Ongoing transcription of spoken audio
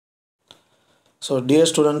So, dear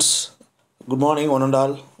students, good morning, one and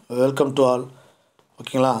all. Welcome to all.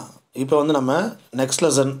 ஓகேங்களா இப்போ வந்து நம்ம next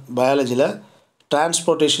lesson பயாலஜியில்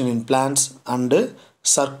transportation in plants and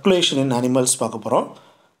circulation in animals பார்க்க போகிறோம்.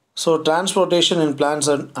 So transportation in plants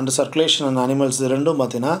and circulation in animals இது ரெண்டும்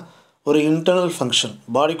பார்த்திங்கன்னா ஒரு இன்டர்னல் ஃபங்க்ஷன்,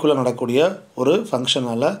 பாடிக்குள்ளே நடக்கக்கூடிய ஒரு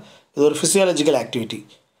ஃபங்க்ஷனால் இது ஒரு ஃபிசியாலஜிக்கல் ஆக்டிவிட்டி.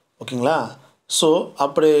 ஓகேங்களா? ஸோ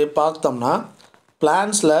அப்படி பார்த்தோம்னா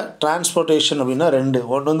பிளான்ஸில் டிரான்ஸ்போர்ட்டேஷன் அப்படின்னா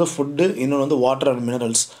ஒன்று வந்து ஃபுட்டு, இன்னொன்று வந்து water and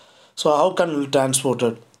minerals. So how can will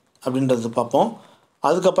transported அப்படின்றது பார்ப்போம்.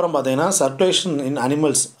 அதுக்கப்புறம் பார்த்திங்கன்னா சர்க்குலேஷன் இன்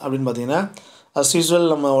அனிமல்ஸ் அப்படின்னு பார்த்திங்கன்னா அஸ் யூஸ்வல்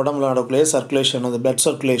நம்ம உடம்புல நடக்கக்கூடிய சர்க்குலேஷன், அது பிளட்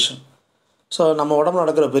சர்க்குலேஷன். ஸோ நம்ம உடம்புல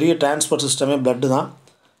நடக்கிற பெரிய டிரான்ஸ்போர்ட் சிஸ்டமே பிளட்டு தான்.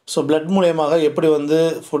 ஸோ பிளட் மூலியமாக எப்படி வந்து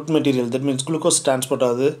food material, that means glucose transport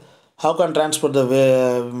ஆகுது, how can transport the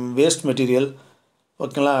waste material,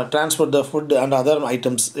 ஓகேங்களா, transport the food and other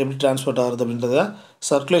items எப்படி டிரான்ஸ்போர்ட் ஆகுது அப்படின்றத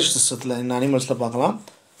சர்க்குலேஷன் சிஸ்டத்தில் இந்த அனிமல்ஸில் பார்க்கலாம்.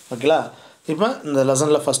 ஓகேங்களா? இப்போ இந்த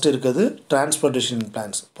லெசனில் ஃபஸ்ட்டு இருக்குது டிரான்ஸ்போர்ட்டேஷன் இன்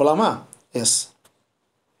பிளான்ஸ். போகலாமா? S.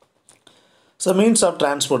 So means of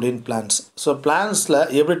transport in plants. So பிளான்ஸில்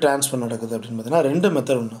எப்படி டிரான்ஸ்போர்ட் நடக்குது அப்படின்னு பார்த்தீங்கன்னா ரெண்டு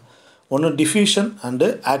மெத்தட். ஒன்று டிஃப்யூஷன் அண்டு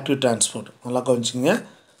ஆக்டிவ் டிரான்ஸ்போர்ட். நல்லா கவனிச்சிங்க.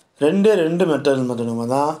 ரெண்டு மெத்தட் மூலமாக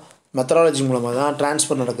தான், மெத்தடாலஜி மூலமாக தான்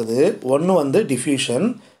டிரான்ஸ்போர்ட் நடக்குது. ஒன்று வந்து டிஃப்யூஷன்,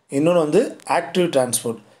 இன்னொன்று வந்து ஆக்டிவ்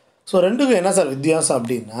டிரான்ஸ்போர்ட். ஸோ ரெண்டுக்கும் என்ன சார் வித்தியாசம்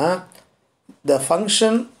அப்படின்னா, இந்த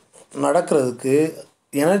ஃபங்க்ஷன் நடக்கிறதுக்கு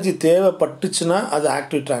எனர்ஜி தேவைப்பட்டுச்சுன்னா அது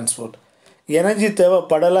ஆக்டிவ் டிரான்ஸ்போர்ட், எனர்ஜி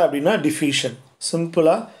தேவைப்படலை அப்படின்னா டிஃப்யூஷன்.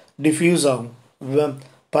 சிம்பிளாக டிஃப்யூஸ் ஆகும்,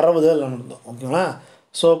 பரவுதல் நடந்தோம். ஓகேங்களா?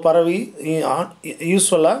 ஸோ பரவி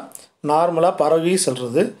யூஸ்வலாக நார்மலாக பரவி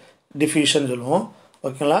சொல்கிறது டிஃப்யூஷன் சொல்லுவோம்.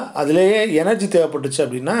 ஓகேங்களா? அதுலேயே எனர்ஜி தேவைப்பட்டுச்சு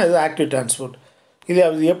அப்படின்னா இது ஆக்டிவ் டிரான்ஸ்போர்ட். இது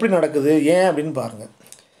எப்படி நடக்குது, ஏன் அப்படின்னு பாருங்கள்.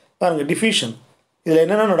 டிஃப்யூஷன் இதில்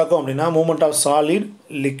என்னென்ன நடக்கும் அப்படின்னா moment of solid,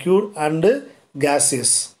 liquid and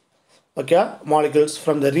gaseous, okay, molecules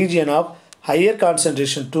from the region of higher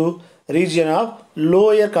concentration to region of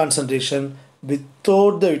lower concentration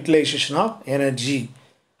without the utilization of energy,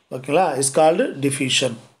 ஓகேங்களா, இஸ் கால்டு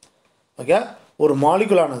டிஃப்யூஷன். ஓகே, ஒரு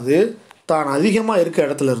மாலிகுலானது தான் அதிகமாக இருக்க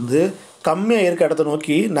இடத்துலேருந்து கம்மியாக இருக்க இடத்த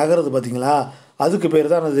நோக்கி நகருது பார்த்தீங்களா, அதுக்கு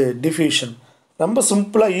பேர் தான் அது டிஃப்யூஷன். ரொம்ப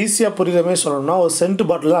சிம்பிளாக ஈஸியாக புரியுற மாதிரி சொல்லணும்னா ஒரு சென்ட்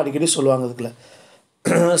பாட்டில் தான் அடிக்கடி சொல்லுவாங்க. இதுக்குள்ள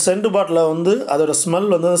சென்ட் பாட்டில் வந்து அதோடய ஸ்மெல்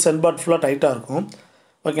வந்து சென்ட் பாட்டில் ஃபுல்லாக டைட்டாக இருக்கும்.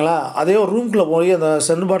 ஓகேங்களா? அதே ஒரு ரூம்குள்ளே போய் அந்த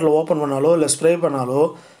சென்ட் பாட்டில் ஓப்பன் பண்ணாலோ இல்லை ஸ்ப்ரே பண்ணாலோ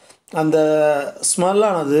அந்த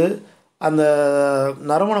ஸ்மெல்லானது, அந்த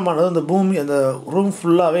நறுமணமானது அந்த பூமி, அந்த ரூம்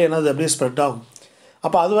ஃபுல்லாகவே என்னது அப்படியே ஸ்ப்ரெட் ஆகும்.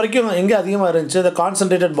 அப்போ அது வரைக்கும் எங்கே அதிகமாக இருந்துச்சு, அந்த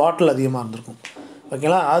கான்சன்ட்ரேட்டட் பாட்டில் அதிகமாக இருந்திருக்கும்.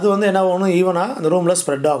 ஓகேங்களா? அது வந்து என்ன ஆகணும், ஈவனாக அந்த ரூமில்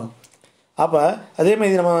ஸ்ப்ரெட் ஆகும். அப்போ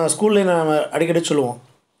அதேமாதிரி நம்ம ஸ்கூல்லேயே நம்ம அடிக்கடி சொல்லுவோம்,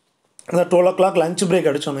 அந்த 12 o'clock லஞ்ச் பிரேக்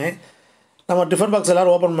அடித்தோன்னே நம்ம டிஃபன் பாக்ஸ்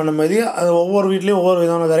எல்லோரும் ஓப்பன் பண்ண மாதிரி அது ஒவ்வொரு வீட்லேயும் ஒவ்வொரு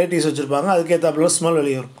விதமான வெரைட்டிஸ் வச்சுருப்பாங்க. அதுக்கேற்றாப்புல ஸ்மெல்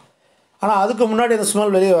வெளியே வரும். ஆனால் அதுக்கு முன்னாடி அந்த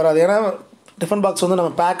ஸ்மெல் வெளியே வராது. ஏன்னா டிஃபன் பாக்ஸ் வந்து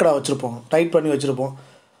நம்ம பேக்கடாக வச்சுருப்போம், டைட் பண்ணி வச்சுருப்போம்.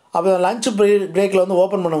 அப்போ லஞ்ச் பிரேக்கில் வந்து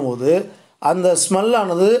ஓப்பன் பண்ணும்போது அந்த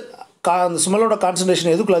ஸ்மெல்லானது அந்த ஸ்மெல்லோட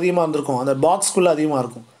கான்சன்ட்ரேஷன் எதுக்குள்ளே அதிகமாக இருந்திருக்கும், அந்த பாக்ஸ்க்குள்ளே அதிகமாக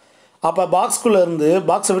இருக்கும். அப்போ பாக்ஸ்குள்ளே இருந்து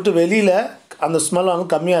பாக்ஸை விட்டு வெளியில் அந்த ஸ்மெல்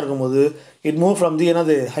வந்து கம்மியாக இருக்கும்போது இட் மூவ் ஃப்ரம் தி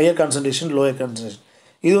என்னது ஹையர் கான்சன்ட்ரேஷன் லோயர் கான்சன்ட்ரேஷன்.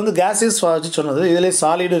 இது வந்து கேஸஸ் வச்சு சொன்னது. இதிலே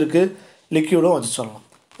சாலிடு இருக்குது, லிக்யூடும் வச்சு சொல்லலாம்.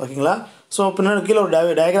 ஓகேங்களா? ஸோ பின்னாடி கீழே ஒரு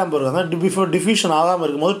டயக்ராம் போயிருக்காங்க. பிஃபோர் டிஃப்யூஷன் ஆகாமல்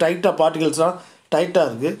இருக்கும்போது டைட்டாக பார்ட்டிகல்ஸ்லாம் டைட்டாக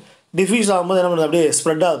இருக்குது. டிஃப்யூஸ் ஆகும்போது என்ன பண்ணுறது, அப்படியே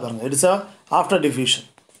ஸ்ப்ரெட் ஆகுது பாருங்கள். It's after diffusion.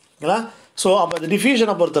 ஓகேங்களா? ஸோ அப்போ அந்த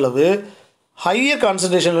டிஃப்யூஷனை பொறுத்தளவு ஹையர்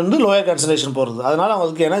கான்சன்ட்ரேஷன்லேருந்து லோயர் கான்சன்ட்ரேஷன் போகிறது. அதனால்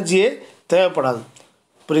அவங்களுக்கு எனர்ஜியே தேவைப்படாது.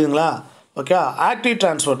 புரியுதுங்களா? ஓகே. ஆக்டிவ்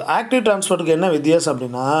டிரான்ஸ்போர்ட்டுக்கு என்ன வித்தியாசம்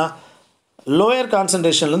அப்படின்னா லோயர்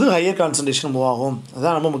கான்சன்ட்ரேஷன்லேருந்து ஹையர் கான்சன்ட்ரேஷன் மூவ் ஆகும்.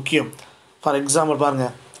 அதுதான் ரொம்ப முக்கியம். ஃபார் எக்ஸாம்பிள்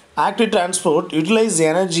பாருங்கள், active transport utilise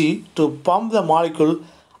energy to pump the molecule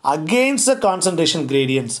against the concentration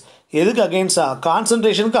gradients. எதுக்கு அகெயின்ஸ்டாக?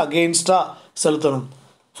 கான்சன்ட்ரேஷனுக்கு அகெயின்ஸ்டாக செலுத்தணும்.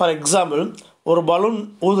 ஃபார் எக்ஸாம்பிள், ஒரு பலூன்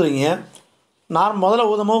ஊதுறீங்க, முதல்ல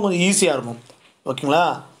ஊதும்போது கொஞ்சம் ஈஸியாக இருக்கும். ஓகேங்களா?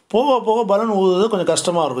 போக போக பலூன் ஊதுறது கொஞ்சம்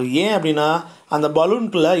கஷ்டமாக இருக்கும். ஏன் அப்படின்னா அந்த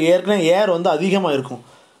பலூனுக்குள்ளே ஏற்கனவே ஏர் வந்து அதிகமாக இருக்கும்.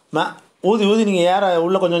 ஊதி நீங்கள் ஏரை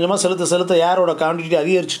உள்ளே கொஞ்சம் கொஞ்சமாக செலுத்த ஏரோட குவான்டிட்டி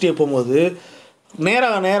அதிகரிச்சுட்டே போகும்போது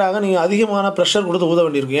நேராக நீங்கள் அதிகமான ப்ரெஷர் கொடுத்து ஊத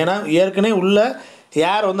வேண்டியிருக்கும். ஏன்னா ஏற்கனவே உள்ள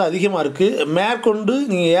ஏர் வந்து அதிகமாக இருக்குது. மேற்கொண்டு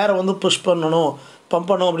நீங்கள் ஏரை வந்து புஷ் பண்ணணும், பம்ப்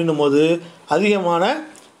பண்ணணும் அப்படின்னும் போது அதிகமான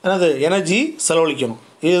எனர்ஜி செலவழிக்கணும்.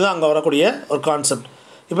 இதுதான் அங்கே வரக்கூடிய ஒரு கான்செப்ட்.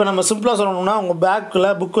 இப்போ நம்ம சிம்பிளாக சொல்லணும்னா உங்கள்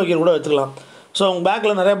பேக்கில் புக் வைக்கிற கூட வச்சுக்கலாம். ஸோ உங்கள்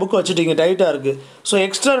பேக்கில் நிறையா புக்கு வச்சுட்டிங்க, டைட்டாக இருக்குது. ஸோ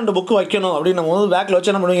எக்ஸ்ட்ரா 2 புக்கு வைக்கணும் அப்படின்னும் போது பேக்கில்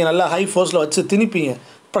வச்சு என்ன பண்ணுவீங்க, நல்லா ஹை ஃபோர்ஸில் வச்சு திணிப்பீங்க,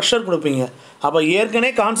 ப்ரெஷர் கொடுப்பீங்க. அப்போ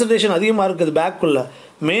ஏற்கனவே கான்சன்ட்ரேஷன் அதிகமாக இருக்குது பேக்குள்ளே,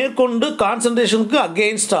 மேற்கொண்டு கான்சன்ட்ரேஷனுக்கு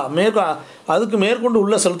அகெயின்ஸ்டாக அதுக்கு மேற்கொண்டு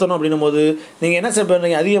உள்ளே செலுத்தணும் அப்படின்னும் போது நீங்கள் என்ன செய்ய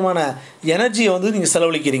போகிறீங்க, அதிகமான எனர்ஜியை வந்து நீங்கள்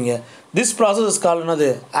செலவழிக்கிறீங்க. திஸ் ப்ராசஸ் இஸ் கால்ட் என்னது,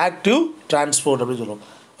 ஆக்டிவ் டிரான்ஸ்போர்ட் அப்படின்னு சொல்லுவோம்.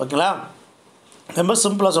 ஓகேங்களா? ரொம்ப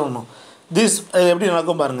சிம்பிளாக சொல்லணும். திஸ் எப்படி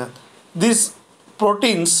நடக்கும் பாருங்கள். This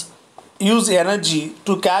proteins use energy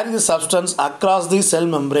to carry the substance across the cell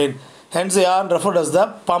membrane, hence they are referred as the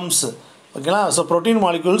pumps. ஓகேங்களா? ஸோ ப்ரோட்டீன்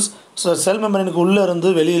மாலிகூல்ஸ் ஸோ செல் மெம்பரேனுக்கு உள்ளே இருந்து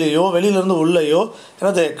வெளியிலையோ வெளியிலேருந்து உள்ளேயோ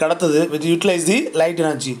என்னது கடத்துது with utilise the light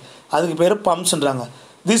energy. அதுக்கு பேர் பம்ப்ஸ்ன்றாங்க.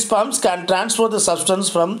 This bumps can transfer the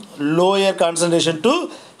substance from lower concentration to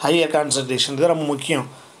higher concentration. இது ரொம்ப முக்கியம்.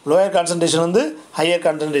 லோயர் கான்சன்ட்ரேஷன் வந்து ஹையர்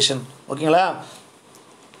கான்சன்ட்ரேஷன். ஓகேங்களா?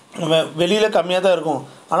 வெளியில் கம்மியாக தான் இருக்கும்,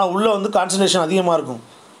 ஆனால் உள்ளே வந்து கான்சன்ட்ரேஷன் அதிகமாக இருக்கும்.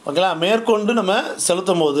 ஓகேங்களா? மேற்கொண்டு நம்ம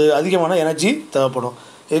செலுத்தும் போது அதிகமான எனர்ஜி தேவைப்படும்.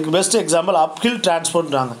 இதுக்கு பெஸ்ட் எக்ஸாம்பிள் அப்ஹில்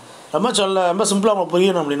டிரான்ஸ்போர்ட்ன்றாங்க. ரொம்ப சிம்பிளாக உங்களுக்கு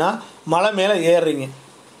புரியணும் அப்படின்னா, மலை மேலே ஏறுறீங்க.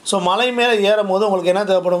 ஸோ மலை மேலே ஏறும் போது உங்களுக்கு என்ன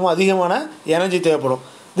தேவைப்படுமோ அதிகமான எனர்ஜி தேவைப்படும்.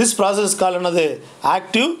 திஸ் ப்ராசஸ் கால் என்னது?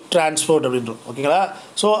 ஆக்டிவ் டிரான்ஸ்போர்ட் அப்படின்றோம். ஓகேங்களா?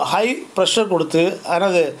 ஸோ ஹை ப்ரெஷர் கொடுத்து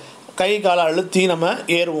என்னது கை காலை அழுத்தி நம்ம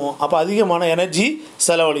ஏறுவோம், அப்போ அதிகமான எனர்ஜி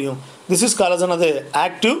செலவழியும். திஸ் இஸ் கால் என்னது?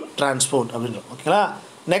 ஆக்டிவ் டிரான்ஸ்போர்ட் அப்படின்றோம். ஓகேங்களா?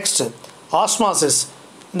 Next osmosis.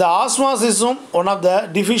 இந்த ஆஸ்மாசிஸும் one of the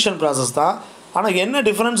diffusion process தான். ஆனால் என்ன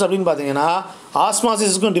டிஃப்ரென்ஸ் அப்படின்னு பார்த்தீங்கன்னா,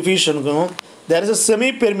 ஆஸ்மாசிஸுக்கும் டிஃப்யூஷனுக்கும் there is a semi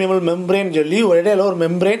permeable membrane சொல்லி ஒரு இடையில ஒரு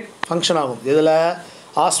மெம்ப்ரெயின் ஃபங்க்ஷன் ஆகும். இதில்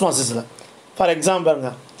ஆஸ்மாசிஸில் ஃபார் எக்ஸாம்பிள்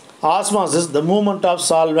பாருங்கள், osmosis the moment of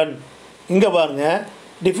solvent. இங்கே பாருங்கள்,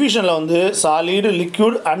 டிஃப்யூஷனில் வந்து சாலிடு,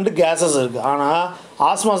 லிக்யூட் அண்டு கேஸஸ் இருக்குது. ஆனால்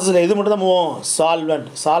ஆஸ்மாசிஸில் எது மட்டும் தான் போவோம்? சால்வெண்ட்.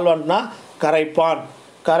 சால்வெண்ட்னா கரைப்பான்.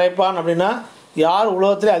 கரைப்பான் அப்படின்னா யார்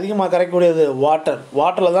உலகத்திலே அதிகமாக கரைக்கக்கூடியது? வாட்டர்.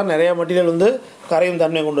 வாட்டரில் தான் நிறைய மெட்டீரியல் வந்து கரையும்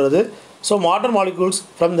தன்மை கொண்டு வருது. So water molecules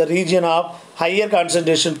from the region of higher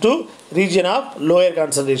concentration to region of lower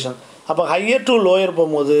concentration. அப்போ ஹையர் டு லோயர்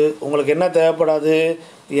போகும்போது உங்களுக்கு என்ன தேவைப்படாது?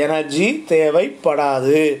 எனர்ஜி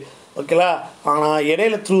தேவைப்படாது. ஓகேங்களா? ஆனால்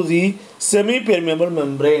இடையில through the semi permeable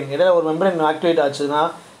membrane, இடையில ஒரு மெம்ப்ரெயின் ஆக்டிவேட் ஆச்சுன்னா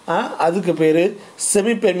அதுக்கு பேர்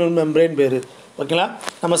செமி பெர்மியபிள் மெம்ப்ரெயின் பேர். ஓகேங்களா?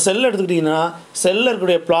 நம்ம செல் எடுத்துக்கிட்டிங்கன்னா செல்லில்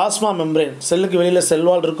இருக்கக்கூடிய பிளாஸ்மா மெம்ப்ரெயின், செல்லுக்கு வெளியில்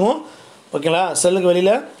செல்வால் இருக்கும். ஓகேங்களா? செல்லுக்கு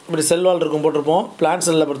வெளியில் இப்படி செல்வால் இருக்கும் போட்டிருப்போம். பிளான்ட்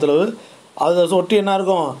செல்லில் பொறுத்தளவு அதை ஒட்டி என்ன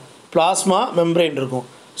இருக்கும்? பிளாஸ்மா மெம்ப்ரெயின் இருக்கும்.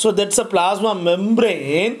 So that's a plasma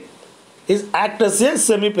membrane is act as a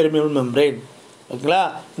semi permeable membrane. ஓகேங்களா?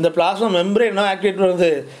 இந்த பிளாஸ்மா மெம்ப்ரெயினா ஆக்டிவேட்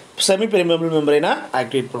பண்ணுறது செமி பெர்மியபிள் மெம்ப்ரெயினா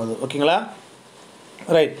ஆக்டிவேட் பண்ணுது. ஓகேங்களா?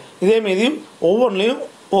 ரைட். இதேமாரி ஒவ்வொன்றிலையும்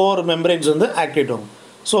ஒவ்வொரு மெம்ப்ரெயின்ஸ் வந்து ஆக்டிவேட் ஆகும்.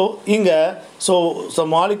 ஸோ இங்கே so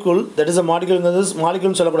molecule that is a மாலிகூல்ங்கிறது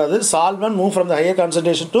மாலிகூல்னு சொல்லக்கூடாது. Solvent move from the higher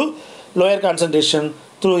concentration to lower concentration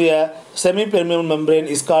through a semi permeable membrane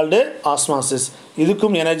is called osmosis.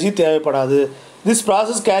 இதுக்கும் எனர்ஜி தேவைப்படாது. This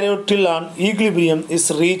process carry out till on equilibrium is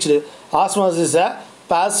reached. Osmosis a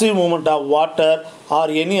passive movement of water or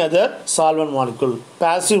any other solvent molecule.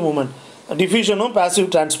 Passive movement. டிஃப்யூஷனும் passive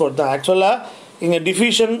transport தான். ஆக்சுவலாக இங்கே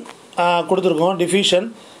diffusion கொடுத்துருக்கோம். Diffusion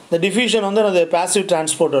இந்த diffusion வந்து அது passive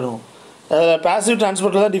transport வரும். passive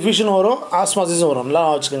transporட்டில் தான் டிஃப்யூஷன் வரும், ஆஸ்மாசிஸும் வரும். நல்லா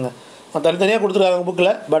வச்சுக்கோங்க. தனித்தனியாக கொடுத்துருக்காங்க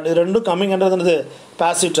புக்கில். பட் இது ரெண்டும் கம்மிங்கிறது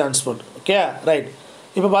passive transport. Okay right.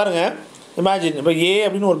 இப்போ பாருங்கள், இமேஜின் இப்போ ஏ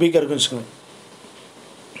அப்படின்னு ஒரு பீக்கர் இருக்குன்னு வச்சுக்கோங்க.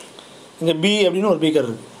 இங்கே பி அப்படின்னு ஒரு பீக்கர்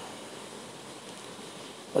இருக்குது.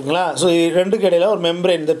 ஓகேங்களா? ஸோ ரெண்டுக்கு இடையில ஒரு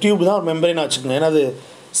மெம்ப்ரெயின், இந்த டியூப் தான் ஒரு மெம்ப்ரெயினாக வச்சுக்கோங்க. ஏன்னா அது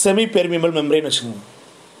செமி பெர்மியபிள் மெம்ப்ரெயின் வச்சுக்கோங்க.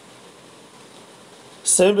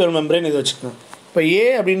 செமி பெர்மியபிள் மெம்ப்ரெயின் இது வச்சுக்கோங்க. இப்போ ஏ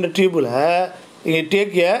அப்படின்ற டியூப்பில் இங்கே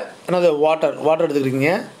டேக் என்னது வாட்டர்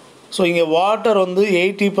எடுத்துக்கிறீங்க. ஸோ இங்கே வாட்டர் வந்து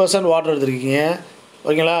 80% வாட்டர் எடுத்துருக்கீங்க.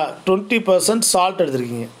 ஓகேங்களா? 20% சால்ட்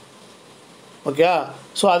எடுத்துருக்கீங்க. ஓகே.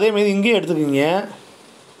 ஸோ அதேமாரி இங்கேயும் எடுத்துக்கிங்க.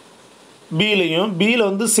 பியில்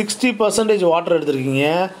வந்து 60% வாட்டர் எடுத்துருக்கீங்க.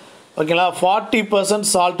 ஓகேங்களா? 40%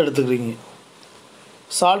 சால்ட் எடுத்துக்கிறீங்க.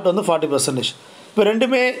 சால்ட் வந்து 40%. இப்போ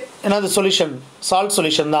ரெண்டுமே என்னது சொல்யூஷன்? சால்ட்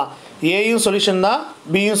சொல்யூஷன் தான். ஏயும் சொல்யூஷன் தான்,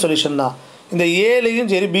 பியும் சொல்யூஷன் தான். இந்த ஏலையும்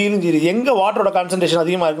சரி பியிலும் சரி எங்கே வாட்டரோட கான்சன்ட்ரேஷன்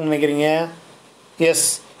அதிகமாக இருக்குன்னு நினைக்கிறீங்க? எஸ்,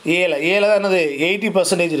 ஏல தான் என்னது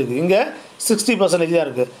 80% இருக்குது. இங்கே 60% தான்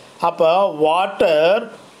இருக்குது. அப்போ water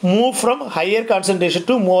move from higher concentration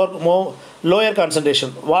to lower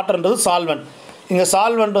concentration. வாட்டர்ன்றது solvent. இங்கே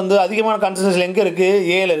சால்வெண்ட் வந்து அதிகமான கான்சன்ட்ரேஷன் எங்கே இருக்குது?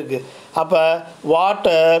 ஏல இருக்குது. அப்போ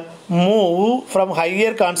water move from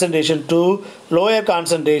higher concentration to lower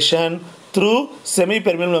concentration through semi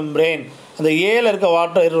permeable membrane. அந்த ஏல இருக்க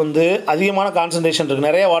வாட்டர் வந்து அதிகமான கான்சன்ட்ரேஷன் இருக்குது,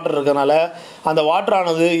 நிறைய வாட்டர் இருக்கிறதுனால அந்த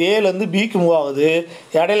வாட்டரானது ஏலேருந்து பிக்கு மூவ் ஆகுது.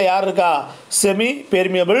 இடையில யார் இருக்கா? செமி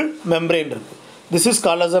பெர்மியபிள் மெம்ப்ரெயின் இருக்குது. திஸ் இஸ்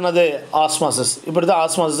கால்ட் அஸ் என்னது? ஆஸ்மாசிஸ். இப்படி தான்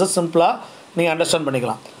ஆஸ்மாசிஸை சிம்பிளாக நீங்கள் அண்டர்ஸ்டாண்ட்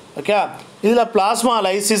பண்ணிக்கலாம். ஓகே. இதில் பிளாஸ்மா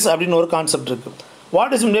லைசிஸ் அப்படின்னு ஒரு கான்செப்ட் இருக்குது.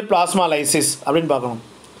 What is mean plasma lysis அப்படின்னு பார்க்கணும்.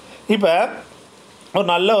 இப்போ ஒரு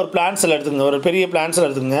நல்ல ஒரு பிளான்ட் செல் எடுத்துக்கங்க, ஒரு பெரிய பிளான்ட் செல்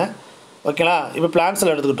எடுத்துக்கங்க. ஓகேங்களா? இப்போ பிளான்ட்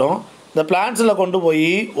செல் எடுத்துக்கிட்டோம். இந்த பிளான்ட் செல்லை கொண்டு போய்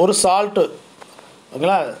ஒரு சால்ட்டு,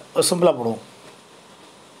 ஓகேங்களா, சிம்பிளாக போடுவோம்.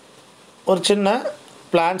 ஒரு சின்ன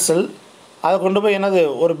பிளான்ட் செல் அதை கொண்டு போய் என்னது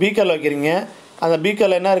ஒரு பீக்கரில் வைக்கிறீங்க. அந்த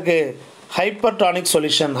பீக்கரில் என்ன இருக்குது? Hypertonic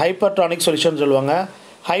solution. ஹைப்பர்டானிக் சொல்யூஷன் சொல்லுவாங்க.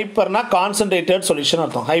 ஹைப்பர்னா கான்சன்ட்ரேட்டட் சொல்யூஷன்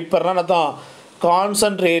அர்த்தம். ஹைப்பர்னா அர்த்தம்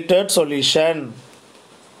கான்சன்ட்ரேட்டட் சொல்யூஷன்.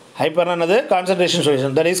 ஹைப்பர்னா என்னது? Concentration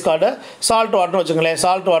solution. That is called salt வாட்டர்னு வச்சுங்களேன்.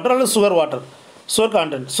 சால்ட் வாட்டர் அல்லது sugar water, sugar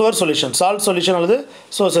content, sugar solution, salt solution அல்லது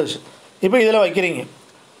சுகர் சொல்யூஷன். இப்போ இதில் வைக்கிறீங்க,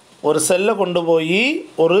 ஒரு செல்லை கொண்டு போய்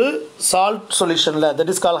ஒரு salt சொல்யூஷனில்,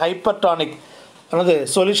 that is call hypertonic அல்லது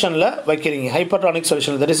சொல்யூஷனில் வைக்கிறீங்க. Hypertonic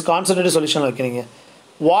solution, that is concentrated solution வைக்கிறீங்க.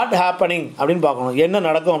 வாட் ஹேப்பனிங் அப்படின்னு பார்க்கணும். என்ன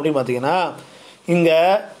நடக்கும் அப்படின்னு பார்த்தீங்கன்னா, இங்கே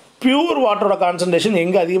பியூர் வாட்டரோட கான்சன்ட்ரேஷன்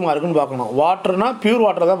எங்கே அதிகமாக இருக்குன்னு பார்க்கணும். வாட்டர்னா பியூர்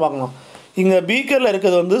வாட்டர் தான் பார்க்கணும். இங்கே பீக்கரில்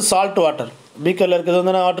இருக்கிறது வந்து சால்ட் வாட்டர். பீக்கரில் இருக்கிறது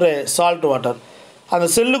வந்து என்ன வாட்டரு? Salt water. அந்த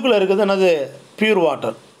செல்லுக்குள்ளே இருக்கிறது என்னது? Pure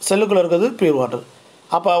water. செல்லுக்குள்ளே இருக்கிறது பியூர் வாட்டர்.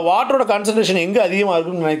 அப்போ வாட்டரோட கான்சன்ட்ரேஷன் எங்கே அதிகமாக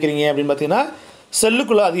இருக்குன்னு நினைக்கிறீங்க அப்படின்னு பார்த்தீங்கன்னா,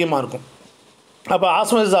 செல்லுக்குள்ளே அதிகமாக இருக்கும். அப்போ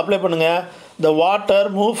ஆஸ்மாசிஸ் அப்ளை பண்ணுங்கள். The water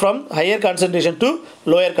move from higher concentration to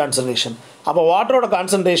lower concentration. அப்போ வாட்டரோட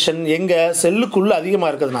கான்சன்ட்ரேஷன் எங்கே? செல்லுக்குள்ளே அதிகமாக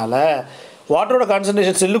இருக்கிறதுனால, வாட்டரோட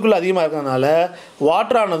கான்சன்ட்ரேஷன் செல்லுக்குள்ளே அதிகமாக இருக்கிறதுனால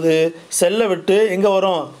வாட்டரானது செல்லை விட்டு எங்கே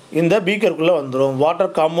வரும்? இந்த பீக்கருக்குள்ளே வந்துடும்.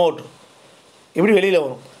 வாட்டர் கம் அவுட், இப்படி வெளியில்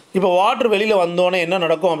வரும். இப்போ வாட்டர் வெளியில் வந்தோடனே என்ன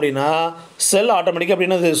நடக்கும் அப்படின்னா, செல் ஆட்டோமேட்டிக்காக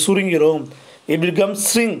அப்படின்னா அது சுருங்கிடும். இட் பிகம்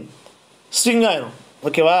ஸ்ட்ரிங் ஆயிரும்.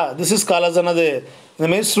 ஓகேவா? திஸ் இஸ் கால் அஸ் என்னது?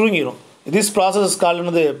 இந்தமாரி சுருங்கிடும். திஸ் ப்ராசஸ் இஸ் கால்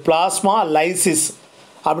என்னது? Plasma lysis.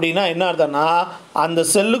 அப்படின்னா என்ன அர்த்தம்னா, அந்த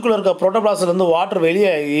செல்லுக்குள்ளே இருக்க புரோட்டோபிளாஸ்ட்லேருந்து வாட்டர்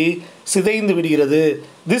வெளியாகி சிதைந்து விடுகிறது.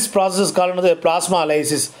 திஸ் ப்ராசஸ் கால் என்னது? Plasma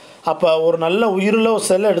lysis. அப்போ ஒரு நல்ல உயிருள்ள ஒரு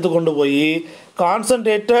செல்லை எடுத்துக்கொண்டு போய்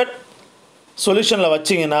கான்சன்ட்ரேட்டட் சொல்யூஷனில்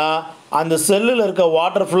வச்சிங்கன்னா அந்த செல்லில் இருக்க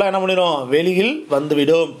வாட்டர் ஃபுல்லாக என்ன பண்ணிடும்? வெளியில்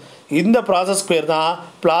வந்துவிடும். இந்த ப்ராசஸ் பேர் தான்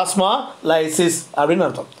பிளாஸ்மா லைசிஸ் அப்படின்னு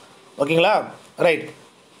அர்த்தம். ஓகேங்களா? ரைட்.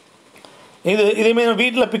 இதேமாரி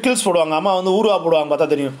வீட்டில் பிக்கிள்ஸ் போடுவாங்க. அம்மா வந்து ஊறுகாய் போடுவாங்க,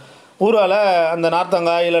 பார்த்தா தெரியும். ஊறுகாயில் அந்த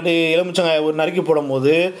நார்த்தங்காய் இல்லாட்டி எலுமிச்சங்காய் ஒரு நறுக்கி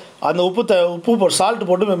போடும்போது அந்த உப்பு போட்டு சால்ட்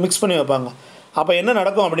போட்டு மிக்ஸ் பண்ணி வைப்பாங்க. அப்போ என்ன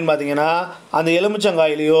நடக்கும் அப்படின்னு பார்த்தீங்கன்னா, அந்த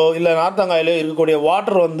எலுமிச்சங்காயிலையோ இல்லை நார்த்தங்காயிலையோ இருக்கக்கூடிய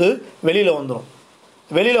வாட்டர் வந்து வெளியில் வந்துடும்.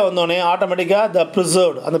 வெளியில் வந்தோடனே ஆட்டோமேட்டிக்காக த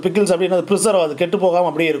ப்ரிசர்வ்டு, அந்த பிக்கிள்ஸ் அப்படின்னு அது ப்ரிசர்வ், அது கெட்டு போகாமல்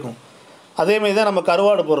அப்படியே இருக்கும். அதேமாரி தான் நம்ம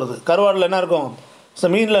கருவாடு போடுறது. கருவாடில் என்ன இருக்கும்? ஸோ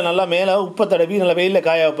மீனில் நல்லா மேலே உப்பை தடவி நல்லா வெயிலில்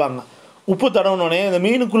காய வைப்பாங்க. உப்பு தடவுனோடனே இந்த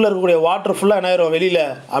மீனுக்குள்ளே இருக்கக்கூடிய வாட்டர் ஃபுல்லாக என்ன ஆயிரும்? வெளியில்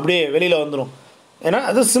அப்படியே வெளியில் வந்துடும். ஏன்னா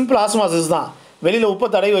அது சிம்பிள் ஆஸ்மாசிஸ் தான். வெளியில் உப்பை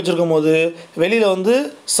தடவி வச்சுருக்கும் போது வெளியில் வந்து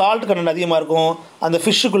சால்ட் கண்டென்ட் அதிகமாக இருக்கும். அந்த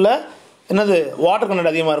ஃபிஷ்ஷுக்குள்ளே என்னது? வாட்டர்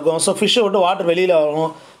கண்டென்ட் அதிகமாக இருக்கும். ஸோ ஃபிஷ்ஷை விட்டு வாட்டர் வெளியில்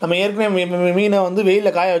வரும். நம்ம ஏற்கனவே மீனை வந்து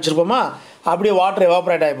வெயிலில் காய வச்சுருப்போமா, அப்படியே வாட்டர்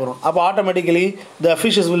எவாப்ரேட் ஆகி போகிறோம். அப்போ automatically the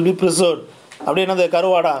fishes will be preserved. அப்படி என்னது?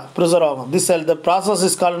 கருவாடா ப்ரிசர்வ் ஆகும். This the process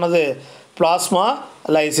is call என்னது? Plasma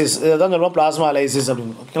lysis. இதை தான் சொல்லுவோம் பிளாஸ்மா லைசிஸ்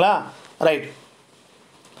அப்படின்னு. ஓகேங்களா? ரைட்.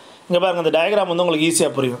 இங்கே பாருங்கள், இந்த டயக்ராம் வந்து உங்களுக்கு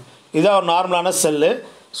ஈஸியாக புரியும். இதுதான் ஒரு நார்மலான செல்லு.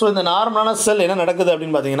 ஸோ இந்த நார்மலான செல் என்ன நடக்குது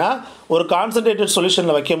அப்படின்னு பார்த்தீங்கன்னா, ஒரு கான்சன்ட்ரேட்டட்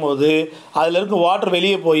சொல்யூஷனில் வைக்கும் போது அதில் இருக்க வாட்டர்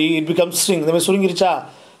வெளியே போய் இட் பிகம் ஸ்ட்ரிங். இந்த மாதிரி சுருங்கிருச்சா?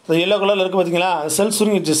 இந்த எல்லோ கலரில் இருக்குது பார்த்தீங்களா? செல்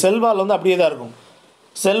சுருங்கிருச்சு. செல்வால் வந்து அப்படியே தான் இருக்கும்.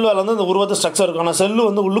 செல்வால் வந்து இந்த உருவத்தை ஸ்ட்ரக்சர் இருக்கும். ஆனால் செல்லு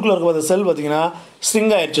வந்து உள்ளுக்குள்ளே இருக்க செல் பார்த்தீங்கன்னா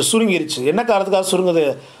ஸ்ட்ரிங் ஆயிடுச்சு, சுருங்கிருச்சு. என்ன காரணத்துக்காக சுருங்குது?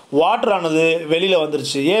 வாட்டர் ஆனது வெளியில்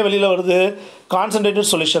வந்துருச்சு. ஏன் வெளியில் வருது? கான்சன்ட்ரேட்டட்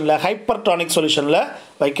சொல்யூஷனில், ஹைப்பர்டானிக் சொல்யூஷனில்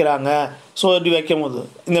வைக்கிறாங்க. ஸோ இப்படி வைக்கும் போது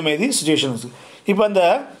இந்தமாரி சுச்சுவேஷன்ஸ். இப்போ இந்த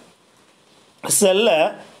செல்லை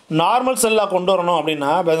நார்மல் செல்லாக கொண்டு வரணும் அப்படின்னா,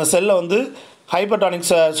 இப்போ இந்த செல்லை வந்து ஹைப்பர்டானிக்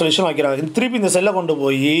சொல்யூஷன் வைக்கிறாங்க. திருப்பி இந்த செல்லை கொண்டு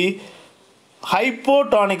போய்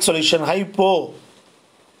hypotonic solution,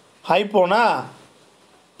 ஹைப்போனா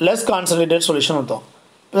less concentrated solution அர்த்தம்.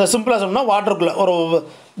 இப்போ சிம்பிளாக சொன்னால் வாட்டருக்குள்ளே ஒரு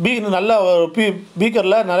நல்ல ஒரு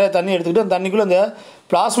பீக்கரில் நிறைய தண்ணி எடுத்துக்கிட்டு அந்த தண்ணிக்குள்ளே இந்த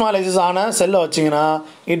பிளாஸ்மா லைசிஸ் ஆன செல்லை வச்சிங்கன்னா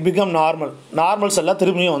இட் பிகம் நார்மல் செல்லாக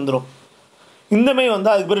திரும்பியும் வந்துடும். இந்தமாரி வந்து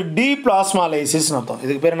அதுக்கு பேர் டீப்ளாஸ்மாலைசிஸ்னு அர்த்தம்.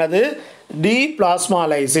 இதுக்கு பேர் என்னது?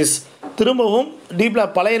 டீப்ளாஸ்மாலைசிஸ். திரும்பவும்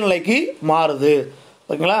பழைய நிலைக்கு மாறுது.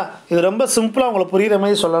 ஓகேங்களா? இது ரொம்ப சிம்பிளாக உங்களுக்கு புரிகிற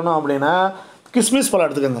மாதிரி சொல்லணும் அப்படின்னா, கிஸ்மிஸ் பழம்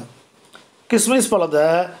எடுத்துக்கோங்க. கிஸ்மிஸ் பழத்தை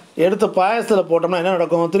எடுத்து பாயசத்தில் போட்டோம்னா என்ன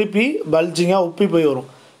நடக்கும்? திருப்பி பல்ஜிங்காக உப்பி போய் வரும்.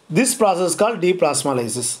 திஸ் ப்ராசஸ் கால்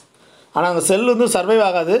டீப்ளாஸ்மாலைசிஸ். ஆனால் அந்த செல் வந்து சர்வைவ்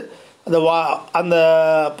ஆகாது. அந்த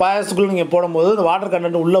பாயசத்துக்குள்ளே நீங்கள் போடும்போது இந்த வாட்டர்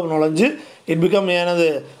கண்டென்ட் உள்ளே நுழைஞ்சு இட் பிகம் என்னது?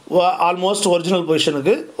 ஆல்மோஸ்ட் ஒரிஜினல்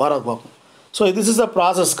பொசிஷனுக்கு வர பார்க்கும். So this is a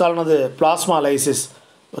process கால்னது பிளாஸ்மாலைசிஸ்.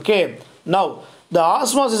 Okay. Now the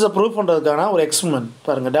ஆஸ்மாசிஸை prove பண்ணுறதுக்கான ஒரு எக்ஸ்பெரிமெண்ட்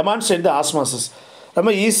பாருங்கள். டெமான்ஸ்ட்ரேட் த ஆஸ்மாசிஸ்.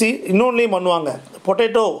 ரொம்ப ஈஸி. இன்னொன்றையும் பண்ணுவாங்க.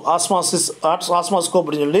 பொட்டேட்டோ ஆஸ்மாஸ்கோப்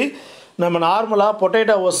அப்படின்னு சொல்லி நம்ம நார்மலாக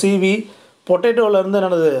பொட்டேட்டோவை சீவி பொட்டேட்டோவிலேருந்து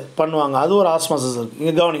என்னது பண்ணுவாங்க. அது ஒரு ஆஸ்மாசிஸ் இருக்குது.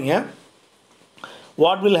 இங்கே கவனிங்க,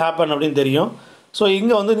 வாட் வில் ஹேப்பன் அப்படின்னு தெரியும். ஸோ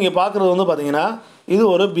இங்கே வந்து நீங்கள் பார்க்குறது வந்து பார்த்தீங்கன்னா, இது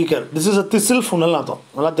ஒரு பீக்கர். திஸ் இஸ் அ திசில் ஃபுன்னல்னு அர்த்தம்.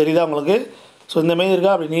 நல்லா தெரியுதா உங்களுக்கு? ஸோ இந்தமாரி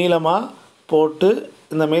இருக்கா? அப்படி நீளமாக போட்டு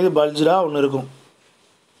இந்தமாரி பல்ஜராக ஒன்று இருக்கும்.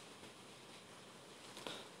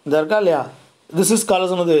 இந்த இருக்கா இல்லையா? திஸ் இஸ்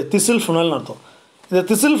கால்ட் சொன்னது திசில் ஃபுனல்னு அர்த்தம். இந்த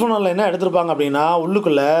திசில் ஃபுனலில் என்ன எடுத்திருப்பாங்க அப்படின்னா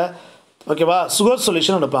உள்ளுக்குள்ளே ஓகேவா சுகர்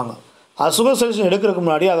சொல்யூஷன் எடுப்பாங்க. அது சுகர் சொல்யூஷன் எடுக்கிறதுக்கு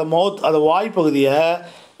முன்னாடி அதை அதை வாய்ப்பகுதியை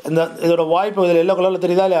இதோட வாய்ப்பகுதியில் எல்லோ கலரில்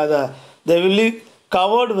தெரியுதா இல்லையா, அதை they will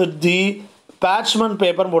covered with the parchment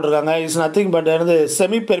பேப்பர்னு போட்டிருக்காங்க. இட்ஸ் நத்திங் பட் வந்து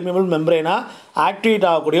செமி பெர்மியபிள் மெம்பரேனாக ஆக்டிவேட்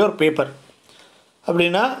ஆகக்கூடிய ஒரு பேப்பர்.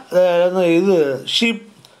 அப்படின்னா இது ஷீப்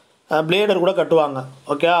பிளேடர் கூட கட்டுவாங்க.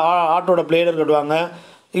 ஓகே, ஆட்டோட பிளேடர் கட்டுவாங்க.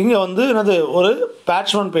 இங்கே வந்து என்னது ஒரு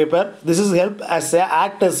parchment paper. This is help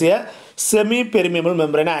act as a semi permeable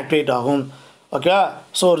மெம்பரேனாக activate ஆகும். ஓகே,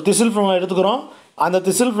 ஸோ ஒரு திசில் ஃபிலிம் எடுத்துக்கிறோம். அந்த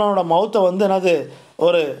திசில் ஃபிலிமோட மவுத்தை வந்து என்னது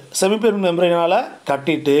ஒரு செமி பெர்மியபிள் மெம்பரேனால்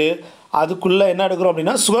கட்டிட்டு அதுக்குள்ளே என்ன எடுக்கிறோம்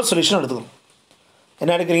அப்படின்னா சுகர் சொல்யூஷன் எடுத்துக்கிறோம்.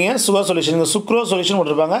 என்ன எடுக்கிறீங்க? Sugar solution. இங்கே சுக்ரோஸ் சொல்யூஷன்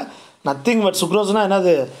போட்டிருப்பாங்க. நத்திங் பட் சுக்ரோஸ்னால்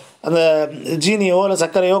என்னது அந்த ஜீனியோ இல்லை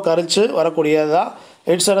சர்க்கரையோ கரைச்சி வரக்கூடியதான்.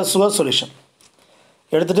 It's a sugar solution.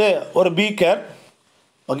 எடுத்துகிட்டு ஒரு பீக்கர்,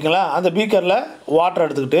 ஓகேங்களா, அந்த பீக்கரில் வாட்டர்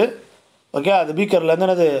எடுத்துக்கிட்டு, ஓகே, அந்த பீக்கர்லேருந்து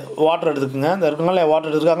என்னது வாட்டர் எடுத்துக்குங்க. இந்த இருக்குங்க இல்லையா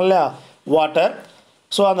வாட்டர் எடுத்துருக்காங்க இல்லையா வாட்டர்.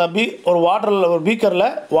 ஸோ அந்த ஒரு பீக்கரில்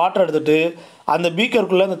வாட்டர் எடுத்துகிட்டு அந்த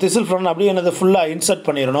பீக்கருக்குள்ளே அந்த திசில் ஃபிலிம் அப்படியே என்னது ஃபுல்லாக இன்சர்ட்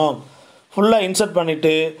பண்ணிடணும். ஃபுல்லாக இன்சர்ட்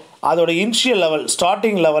பண்ணிவிட்டு அதோட இனிஷியல் லெவல்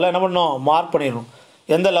ஸ்டார்டிங் லெவலை என்ன பண்ணணும் மார்க் பண்ணிடணும்.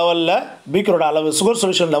 எந்த லெவலில் பீக்கரோட அளவு சுகர்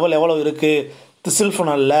சொல்யூஷன் லெவல் எவ்வளோ இருக்குது திசில்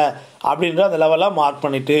ஃபுனலில் அப்படின்ற அந்த லெவலாக மார்க்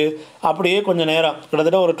பண்ணிவிட்டு அப்படியே கொஞ்சம் நேரம்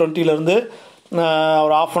கிட்டத்தட்ட ஒரு 20லேருந்து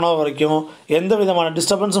ஒரு ½ அன் ஹவர் வரைக்கும் எந்த விதமான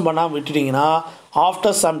டிஸ்டர்பன்ஸும் பண்ணாமல் விட்டுட்டிங்கன்னா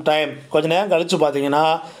ஆஃப்டர் சம் டைம் கொஞ்சம் நேரம் கழித்து பார்த்தீங்கன்னா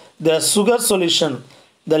த சுகர் சொல்யூஷன்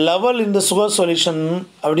த லெவல் இந்த சுகர் சொல்யூஷன்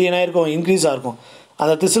அப்படி என்ன இருக்கும் இன்க்ரீஸாக இருக்கும்.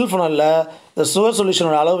 அந்த திசில் ஃபுனலில் இந்த சுகர்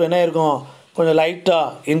சொல்யூஷனோட அளவு என்ன இருக்கும் கொஞ்சம்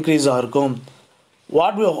லைட்டாக இன்க்ரீஸாக இருக்கும்.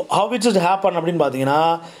 ஹவ் இட்ஸ் ஹேப்பன் அப்படின்னு பார்த்தீங்கன்னா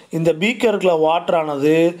இந்த பீக்கருக்குள்ள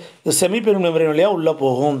வாட்டரானது இந்த செமி பெர்மியபிள் மெம்பரேன் வழியாக உள்ளே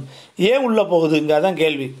போகும். ஏன் உள்ளே போகுது இங்கே அதான்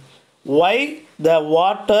கேள்வி. why the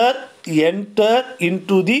water enter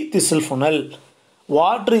into the திசில் ஃபுனல்.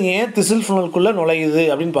 Water ஏன் திசில் ஃபுனலுக்குள்ளே நுழையுது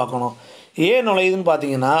அப்படின்னு பார்க்கணும். ஏன் நுழையுதுன்னு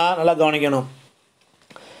பார்த்தீங்கன்னா நல்லா கவனிக்கணும்.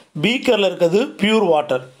 பீக்கரில் இருக்கிறது பியூர்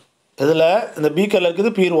வாட்டர். இதில் இந்த பீக்கரில்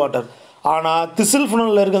இருக்கிறது பியூர் வாட்டர். ஆனால் திசில்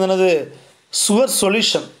ஃபுனலில் இருக்கிறது என்னது சுகர்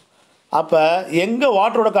சொல்யூஷன். அப்போ எங்கே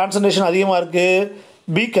வாட்டரோட கான்சன்ட்ரேஷன் அதிகமாக இருக்குது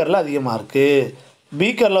பீக்கரில் அதிகமாக இருக்குது.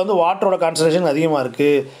 பீக்கரில் வந்து வாட்டரோட கான்சன்ட்ரேஷன் அதிகமாக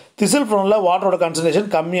இருக்குது. திசில் ஃபுனலில் வாட்டரோட கான்சன்ட்ரேஷன்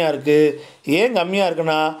கம்மியாக இருக்குது. ஏன் கம்மியாக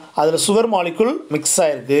இருக்குன்னா அதில் சுகர் மாலிகுல் மிக்ஸ்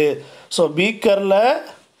ஆகிருக்கு. ஸோ பீக்கரில்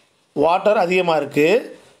வாட்டர் அதிகமாக இருக்குது.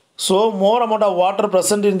 So more amount of water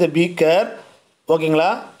present in the beaker.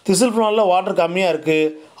 ஓகேங்களா, திசில் ஃபுனலில் வாட்டர் கம்மியாக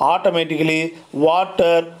இருக்குது. Automatically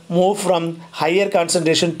water move from higher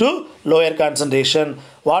concentration to lower concentration.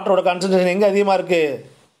 வாட்டரோட கான்சன்ட்ரேஷன் எங்கே அதிகமாக இருக்குது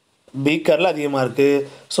பீக்கரில் அதிகமாக இருக்குது.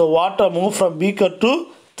 So water move from beaker to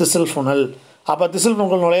திசில் ஃபுனல். அப்போ திசில்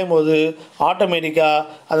ஃபுனல் நுழையும் போது ஆட்டோமேட்டிக்காக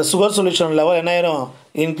அந்த சுகர் சொல்யூஷன் லெவல் என்ன ஆயிரும்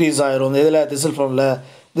இன்க்ரீஸ் ஆயிரும். இதில் திசில் ஃபுனலில்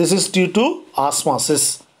this is due to osmosis.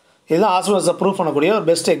 இதுதான் ஆஸ்மாசிஸை ப்ரூவ் பண்ணக்கூடிய ஒரு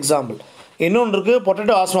பெஸ்ட் எக்ஸாம்பிள். இன்னொன்று இருக்குது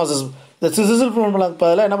பொட்டேட்டோ ஆஸ்மாசிஸ். இந்த திசில் ஃபுனல்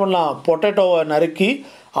பதிலாக என்ன பண்ணலாம் பொட்டேட்டோவை நறுக்கி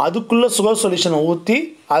அதுக்குள்ளே சுகர் சொல்யூஷனை ஊற்றி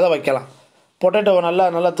அதை வைக்கலாம். பொட்டேட்டோவை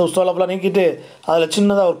நல்லா தோலப்பெல்லாம் நீக்கிட்டு அதில்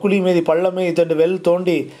சின்னதாக ஒரு குழி மீதி பள்ளம் மீதி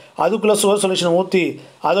தோண்டி அதுக்குள்ளே சுகர் சொல்யூஷனை ஊற்றி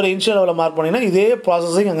அதோட இனிஷியல் லெவலில் மார்க் பண்ணிங்கன்னா இதே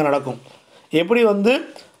ப்ராசஸிங் அங்கே நடக்கும். எப்படி வந்து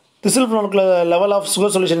திசில் ஃபுனலுக்குள்ள level of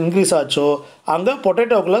sugar solution increase ஆச்சோ அங்கே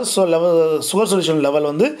பொட்டேட்டோக்குள்ளே சுகர் சொல்யூஷன் லெவல்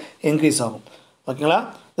வந்து இன்க்ரீஸ் ஆகும். ஓகேங்களா,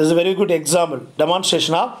 this is very good example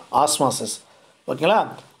demonstration of osmosis. ஓகேங்களா,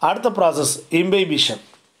 அடுத்த ப்ராசஸ் இம்பைபிஷன்.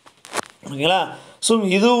 ஓகேங்களா, ஸோ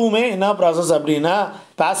இதுவுமே என்ன ப்ராசஸ் அப்படின்னா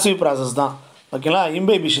பாசிவ் ப்ராசஸ் தான். ஓகேங்களா,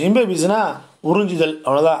 இம்பைபிஷனா உறிஞ்சுதல்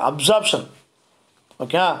அவ்வளோதான். அப்சார்ப்ஷன்.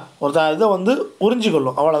 ஓகே, ஒருத்தர் இதை வந்து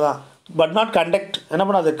உறிஞ்சிக்கொள்ளும் அவ்வளோதான். But not conduct. என்ன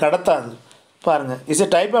பண்ணாது கடத்தாது. பாருங்கள், it's a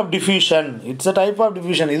type of diffusion.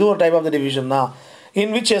 இது ஒரு டைப் ஆஃப் த டிஃப்யூஷன் தான்.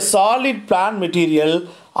 In which a solid plant material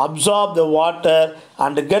absorb the water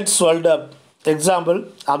and get ஸ்வெல்ட் up. Example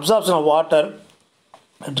absorption of water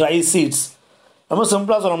try seeds. ரொம்ப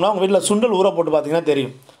சிம்பிளாக சொன்னோம்னா உங்கள் வீட்டில் சுண்டல் ஊற போட்டு பார்த்தீங்கன்னா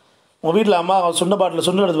தெரியும். உங்கள் வீட்டில் அம்மா சுண்டல்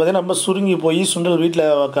எடுத்து பார்த்தீங்கன்னா ரொம்ப சுருங்கி போய் சுண்டல் வீட்டில்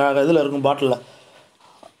இதில் இருக்கும் பாட்டிலில்.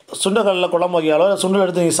 சுண்டல்களில் குழம்பு வைக்காலோ இல்லை சுண்டல்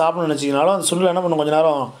எடுத்து நீங்கள் சாப்பிட்ணுன்னு நினச்சிங்கனாலும் அந்த சுண்டல் என்ன பண்ணும் கொஞ்சம்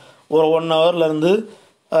நேரம் ஒரு 1 ஹவர்லேருந்து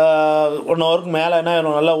 1 ஹவருக்கு மேலே என்ன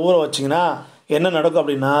நல்லா ஊற வச்சிங்கன்னா என்ன நடக்கும்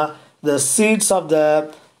அப்படின்னா த சீட்ஸ் ஆஃப் த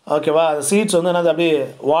ஓகேவா அந்த சீட்ஸ் வந்து என்னது அப்படியே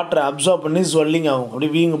வாட்டரை அப்சார்ப் பண்ணி ஸ்வெல்லிங் ஆகும்,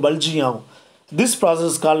 அப்படியே வீங்க பல்ஜிங் ஆகும். திஸ்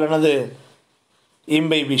ப்ராசஸ் கால் என்னது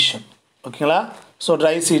இம்பைபிஷன். ஓகேங்களா, so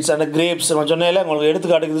try seeds and grapes நான் சொன்னேன்ல உங்களுக்கு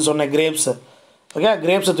எடுத்துக்காட்டுக்கு சொன்னேன் கிரேப்ஸு. ஓகே,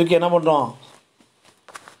 கிரேப்ஸை தூக்கி என்ன பண்ணுறோம்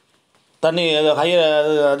தண்ணி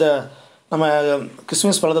அதை நம்ம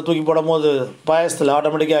கிஸ்மிஸ் பழத்தை தூக்கி போடும் போது பாயசத்தில்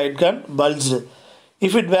ஆட்டோமேட்டிக்காக it can bulge.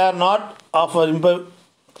 If it where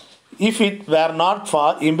not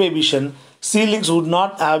for imbibition seedlings would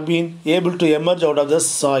not have been able to emerge out of the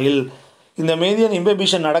soil. இந்த மீடியன்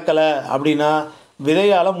இம்பைபிஷன் நடக்கலை அப்படின்னா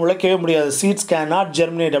விதையால் முளைக்கவே முடியாது. Seeds can not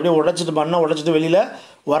germinate. அப்படியே உடைச்சிட்டு மண்ணை உடைச்சிட்டு வெளியில்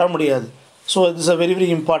வர முடியாது. So it's a very very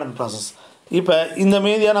important process. இப்போ இந்த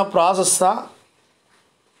மீதியான ப்ராசஸ் தான்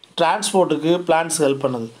டிரான்ஸ்போர்ட்டுக்கு பிளான்ட்ஸ் ஹெல்ப்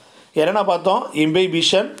பண்ணுது. என்னென்ன பார்த்தோம்?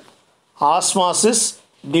 Imbibition, osmosis,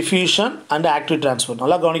 diffusion and active transport.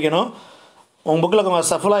 நல்லா கவனிக்கணும். உங்கள் புக்கில் கொஞ்சம்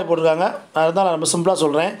சஃபலாகி போட்டிருக்காங்க, அதுதான் நான் ரொம்ப சிம்பிளாக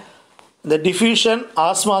சொல்கிறேன். இந்த டிஃப்யூஷன்,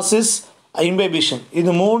 ஆஸ்மாசிஸ், இம்பைபிஷன்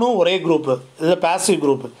இது மூணும் ஒரே குரூப்பு. இது பேசிவ்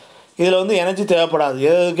குரூப்பு. இதில் வந்து எனர்ஜி தேவைப்படாது.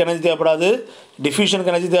 எதுக்கு எனர்ஜி தேவைப்படாது?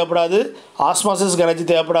 டிஃப்யூஷனுக்கு எனர்ஜி தேவைப்படாது, ஆஸ்மாசிஸ்க்கு எனர்ஜி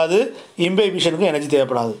தேவைப்படாது, இம்பைபிஷனுக்கு எனர்ஜி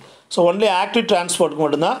தேவைப்படாது. ஸோ ஒன்லி ஆக்டிவ் டிரான்ஸ்போர்ட்டுக்கு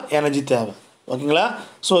மட்டும்தான் எனர்ஜி தேவை. ஓகேங்களா?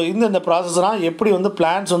 ஸோ இந்த ப்ராசஸ்லாம் எப்படி வந்து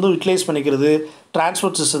பிளான்ட்ஸ் வந்து யூட்டிலைஸ் பண்ணிக்கிறது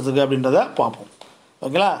டிரான்ஸ்போர்ட் சிஸ்டத்துக்கு அப்படின்றத பார்ப்போம்.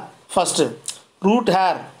 ஓகேங்களா? First root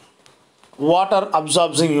hair water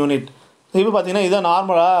அப்சார்ப்சிங் unit. இப்போ பார்த்தீங்கன்னா இதான்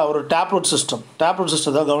நார்மலாக ஒரு tape root system. Tape root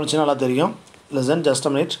சிஸ்டத்தை கவனிச்சுன்னா நல்லா தெரியும். Listen just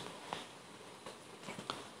a minute.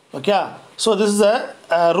 Okay, so this is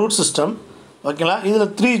a root system. ஓகேங்களா? இதில்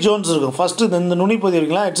 3 ஜோன்ஸ் இருக்கும். ஃபஸ்ட்டு இந்த நுனி பகுதி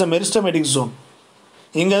இருக்குங்களா, இட்ஸ் அ மெரிஸ்டமேட்டிக் ஜோன்.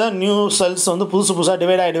 இங்கே தான் நியூ செல்ஸ் வந்து புதுசாக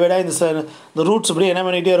டிவைட் ஆகி இந்த ரூட்ஸ் இப்படி என்ன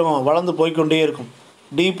பண்ணிகிட்டே இருக்கும், வளர்ந்து போய்கொண்டே இருக்கும்,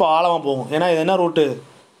 டீப்பாக ஆழமாக போகும். ஏன்னா இது என்ன ரூட்டு?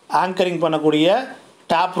 ஆங்கரிங் பண்ணக்கூடிய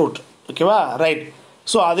டேப் ரூட். ஓகேவா? ரைட்.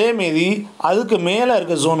 ஸோ அதேமாரி அதுக்கு மேலே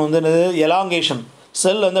இருக்க ஜோன் வந்து எலாங்கேஷன்.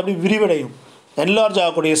 செல் வந்து அப்படி விரிவடையும், என்லார்ஜ்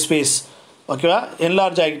ஆகக்கூடிய ஸ்பேஸ். ஓகேவா?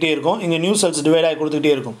 என்லார்ஜ் ஆகிக்கிட்டே இருக்கும். இங்கே நியூ செல்ஸ் டிவைட் ஆகி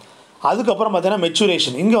கொடுத்துக்கிட்டே இருக்கும். அதுக்கப்புறம் பார்த்தீங்கன்னா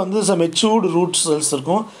மெச்சூரேஷன். இங்கே வந்து மெச்சூர்டு ரூட் செல்ஸ்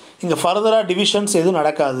இருக்கும். இங்கே ஃபர்தராக டிவிஷன்ஸ் எதுவும்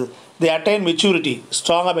நடக்காது. தி அட்டைன் மெச்சூரிட்டி,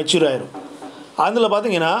 ஸ்ட்ராங்காக மெச்சூர் ஆகிரும். அதில்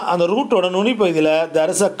பார்த்தீங்கன்னா அந்த ரூட்டோட நுனி பகுதியில்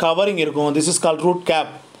தேர் இஸ் அ கவரிங் இருக்கும். This is called root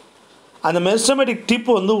gap. அந்த மெரிஸ்டமேட்டிக் டிப்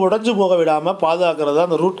வந்து உடஞ்சி போக விடாமல் பாதுகாக்கிறது தான்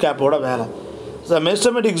அந்த ரூட் கேப்போட வேலை. த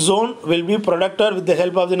meristematic zone will be protected with the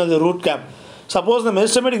help of the root gap. Suppose இந்த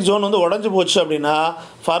மெரிஸ்டமேட்டிக் ஜோன் வந்து உடஞ்சி போச்சு அப்படின்னா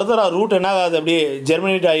ஃபர்தராக ரூட் என்ன ஆகாது, அப்படியே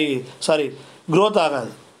ஜெர்மினேட் ஆகி க்ரோத்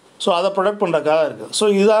ஆகாது. ஸோ அதை ப்ரொடக்ட் பண்ணுறதுக்காக இருக்குது. ஸோ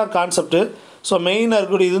இதுதான் கான்செப்ட்டு. ஸோ மெயினாக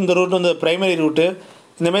இருக்கக்கூடிய இந்த ரூட் வந்து ப்ரைமரி ரூட்டு.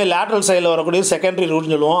 இந்தமாதிரி லேட்ரல் சைடில் வரக்கூடிய செகண்டரி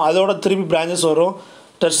ரூட்னு சொல்லுவோம். அதோட திருப்பி பிரான்ச்சஸ் வரும்,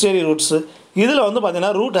 டெர்ஷியரி ரூட்ஸு. இதில் வந்து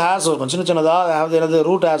பார்த்திங்கன்னா ரூட் ஹேர்ஸ் இருக்கும், சின்ன சின்னதாக எனது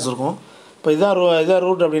ரூட் ஹேர்ஸ் இருக்கும். இப்போ இதான்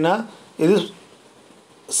ரூட் அப்படின்னா இது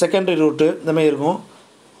செகண்டரி ரூட்டு இந்தமாதிரி இருக்கும்.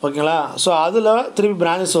 ஓகேங்களா? ஸோ அதில் திருப்பி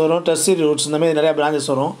பிரான்ச்சஸ் வரும், டெர்ஷியரி ரூட்ஸ், இந்தமாதிரி நிறையா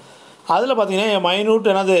பிரான்ச்சஸ் வரும். அதில் பார்த்திங்கன்னா மைன்யூட்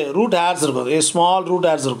என்னது ரூட் ஹேர்ஸ் இருக்கும், ஸ்மால் ரூட்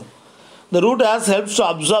ஹேர்ஸ் இருக்கும். இந்த root hairs helps to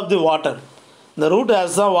absorb the water. இந்த ரூட்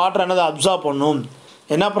ஹேர்ஸ் தான் வாட்டர் என்னது அப்சார்ப் பண்ணும்.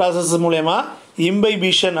 என்ன ப்ராசஸ் மூலயமா?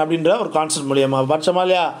 இம்பைபிஷன் அப்படின்ற ஒரு கான்செப்ட் மூலயமா. பட்சமா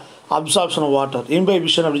இல்லையா? அப்சார்ப்ஷன் ஆஃப் வாட்டர்,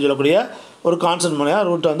 இம்பைபிஷன் அப்படின்னு சொல்லக்கூடிய ஒரு கான்செப்ட் மூலயமா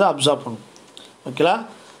ரூட்டை வந்து அப்சார்ப் பண்ணும். ஓகேங்களா?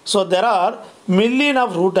 So there are million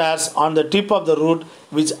of root hairs on the tip of the root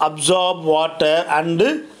which absorb water and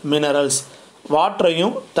minerals.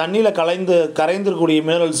 வாட்டரையும் தண்ணியில் கரைந்திருக்கக்கூடிய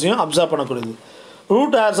மினரல்ஸையும் அப்சார்ப் பண்ணக்கூடியது.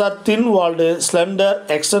 Root hairs are thin-walled, slender,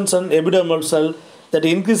 extension epidermal cell that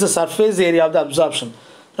increase the surface area of the absorption.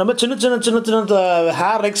 ரொம்ப சின்ன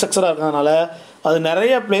hair like ஸ்ட்ரக்சராக இருக்கிறதுனால அது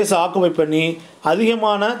நிறைய place occupy பண்ணி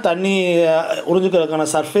அதிகமான தண்ணி உறிஞ்சிக்கிறதுக்கான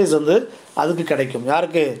சர்ஃபேஸ் வந்து அதுக்கு கிடைக்கும்.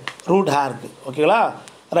 யாருக்கு? ரூட் ஹேருக்கு. ஓகேங்களா?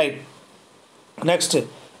 ரைட். நெக்ஸ்ட்டு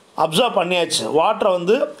அப்சார்ப் பண்ணியாச்சு, வாட்டரை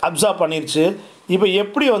வந்து அப்சார்ப் பண்ணிடுச்சு. இப்போ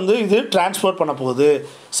எப்படி வந்து இது டிரான்ஸ்போர்ட் பண்ண போகுது?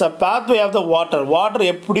 பாத்வே ஆஃப் த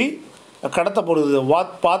வாட்டர் எப்படி கடத்தப்படுது?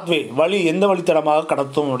 பாத்வே, வழி, எந்த வழித்தடமாக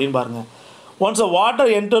கடத்தும் அப்படின்னு பாருங்கள். Once water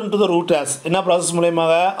enter to the root hairs, என்ன ப்ராசஸ்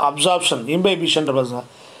மூலயமாக? Absorption, imbibition process.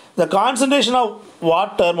 The concentration of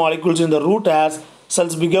water molecules இந்த root hairs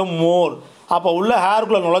cells become more. அப்போ உள்ள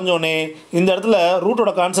ஹேருக்குள்ளே நுழைஞ்சோடனே இந்த இடத்துல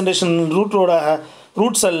ரூட்டோட கான்சன்ட்ரேஷன்,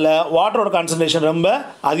 ரூட் செல்லில் வாட்டரோட கான்சன்ட்ரேஷன் ரொம்ப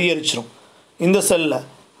அதிகரிச்சிடும் இந்த செல்லில்.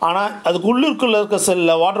 ஆனால் அதுக்குள்ளுக்குள்ளே இருக்க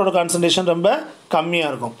செல்லில் வாட்டரோட கான்சன்ட்ரேஷன் ரொம்ப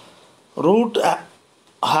கம்மியாக இருக்கும். Root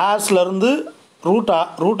ஹேர்ஸ்லேருந்து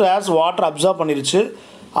root hairs water absorb பண்ணிருச்சு.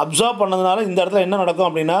 அப்சார்ப் பண்ணதுனால இந்த இடத்துல என்ன நடக்கும்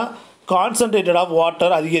அப்படின்னா கான்சன்ட்ரேட்டட் ஆஃப்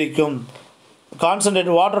வாட்டர் அதிகரிக்கும்.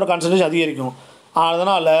 வாட்டரோட கான்சன்ட்ரேஷன் அதிகரிக்கும்.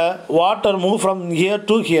 அதனால் water move from here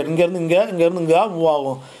to hear, இங்கேருந்து இங்கே மூவ்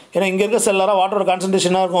ஆகும். ஏன்னா இங்கே இருக்க செல்லாராக வாட்டரோட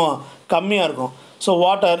கான்சன்ட்ரேஷனாக இருக்கும், கம்மியாக இருக்கும். So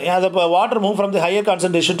water move from the higher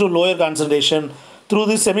concentration to lower concentration through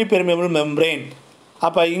the semi permeable membrane.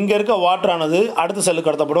 அப்போ இங்கே இருக்க வாட்டரானது அடுத்த செல்லுக்கு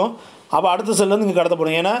கடத்தப்படும். அப்போ அடுத்த செல்லேருந்து இங்கே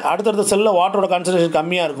கடத்தப்படும். ஏன்னா அடுத்தடுத்த செல்லில் வாட்டரோட கான்சன்ட்ரேஷன்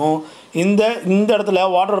கம்மியாக இருக்கும், இந்த இடத்துல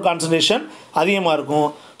வாட்டரோட கான்சன்ட்ரேஷன் அதிகமாக இருக்கும்.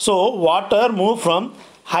 So water move from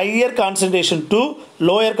higher concentration to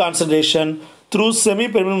lower concentration through semi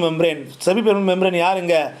permeable membrane. Semi permeable membrane யார்?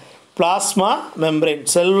 இங்கே பிளாஸ்மா மெம்ப்ரெயின்.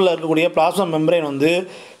 செல்லில் இருக்கக்கூடிய பிளாஸ்மா மெம்ப்ரெயின் வந்து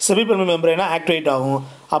செமி பெர்மியபிள் மெம்ப்ரெயினாக ஆக்டிவேட் ஆகும்.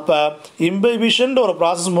 அப்போ இம்பைபிஷன் ஒரு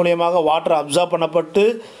ப்ராசஸ் மூலியமாக water absorb Pannapattu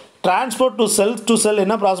transport to sell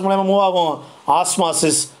என்ன ப்ராசஸ் மூலமாக மூவ் ஆகும்?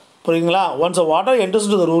 ஆஸ்மாசிஸ். புரியுதுங்களா? Once water enters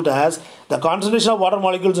to the root hairs, the concentration of water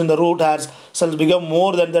molecules in the root hairs cells become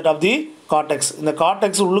more than that of the cortex. இந்த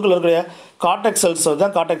cortex உள்ளுக்குள்ள இருக்கிற cortex cells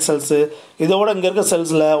தான் cortex cells. இதோட இங்கே இருக்க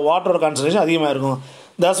செல்ஸில் வாட்டரோட கான்சன்ட்ரேஷன் அதிகமாக இருக்கும்.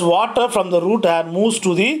 thus water from the root hair moves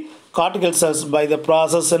to the cortical cells by the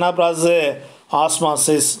process. என்ன ப்ராசஸ்?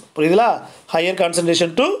 ஆஸ்மாசிஸ். புரியுதுங்களா? higher concentration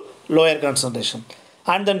to lower concentration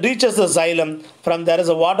and then reaches the xylem. From there is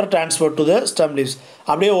a water transport to the stem leaves.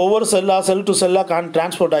 அப்படியே ஒவ்வொரு செல் to செல்லாக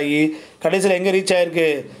transport ஆகி கடைசியில் எங்கே reach ஆகிருக்கு?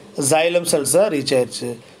 xylem செல்ஸை reach ஆயிடுச்சு.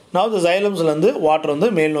 now the xylemஸ்லேருந்து வாட்டர் வந்து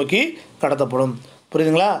மேல் நோக்கி கடத்தப்படும்.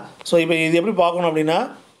 புரியுதுங்களா? ஸோ இப்போ இது எப்படி பார்க்கணும் அப்படின்னா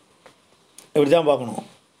இப்படி தான் பார்க்கணும்.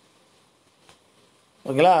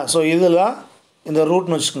 ஓகேங்களா? ஸோ இதெல்லாம் இந்த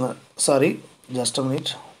ரூட்னு வச்சுக்கோங்க. Sorry, just a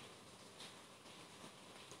minute.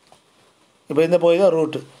 இப்போ இந்த போய் தான்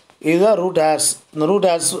ரூட்டு, இதுதான் ரூட் ஹேர்ஸ். இந்த ரூட்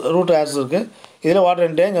ஹேர்ஸ் இருக்குது. இதில் வாட்டர்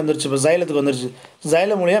என்டே இங்கே வந்துருச்சு. இப்போ xylத்துக்கு வந்துருச்சு.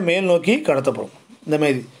 xylem மூலியம் மேல் நோக்கி கடத்தப்படும்.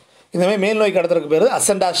 இந்தமாதிரி மேல் நோக்கி கடத்துறதுக்கு பேர்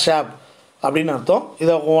அசெண்டா ஷாப் அப்படின்னு அர்த்தம்.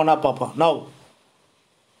 இதை ஒவ்வொன்றா பார்ப்போம். நவ்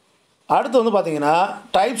அடுத்து வந்து பார்த்தீங்கன்னா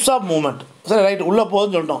டைப்ஸ் ஆஃப் மூவ்மெண்ட். சரி, ரைட், உள்ளே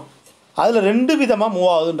போகுதுன்னு சொல்லிட்டோம். அதில் 2 விதமாக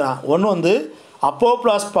மூவ் ஆகுதுன்றான். ஒன்று வந்து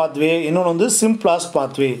அப்போப்ளாஸ்ட் பாத்வே, இன்னொன்று வந்து சிம்பிளாஸ்ட்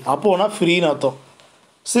பாத்வே. அப்போனா ஃப்ரீன்னு அர்த்தம்,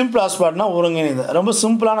 சிம்பிளாஸ்ட் பாட்னா ஒருங்கிணைந்த. ரொம்ப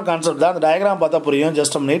சிம்பிளான கான்செப்ட் தான். அந்த டயக்ராம் பார்த்தா புரியும்.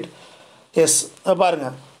 Just a minute. எஸ்,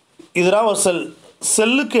 பாருங்கள், இதுதான் ஒரு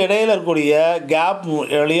செல்லுக்கு இடையில் இருக்கக்கூடிய கேப்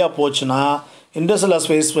வழியாக போச்சுன்னா, இன்டர்செல்லர்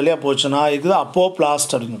ஸ்பேஸ் வழியாக போச்சுன்னா இதுதான்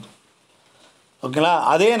அப்போப்ளாஸ்ட் அப்படின்னு. ஓகேங்களா?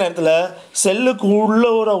 அதே நேரத்தில் செல்லுக்கு உள்ள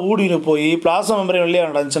ஒரு ஊடுருவி போய் பிளாஸ்மா மெம்பரேன் வழியாக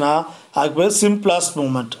நடந்துச்சுன்னா அதுக்கு பேர் சிம்பிளாஸ்ட்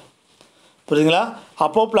மூவ்மெண்ட். புரியுதுங்களா?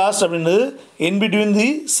 அப்போப்ளாஸ்ட் அப்படின்றது இன்பிட்வீன் தி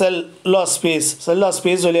செல்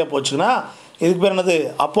ஸ்பேஸ் வழியாக போச்சுன்னா இதுக்கு பேர் என்னது?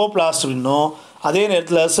 அப்போப்ளாஸ்ட் அப்படின்னும். அதே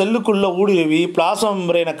நேரத்தில் செல்லுக்குள்ளே ஊடுருவி பிளாஸ்மா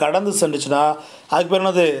மெம்பரேனை கடந்து சென்றுச்சுன்னா அதுக்கு பேர்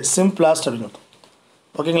என்னது? சிம்பிளாஸ்ட் அப்படின்னு.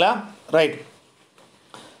 ஓகேங்களா? Right.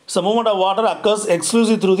 So movement of water occurs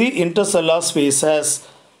exclusive through the intercellular spaces.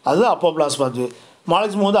 அது அப்போப்ளாஸ்ட் pathway.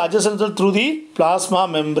 மாலிக்ஸ் move adjacent through the plasma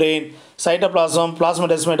membrane, cytoplasm, plasma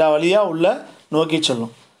டெஸ்மேட்டா வழியாக உள்ள நோக்கி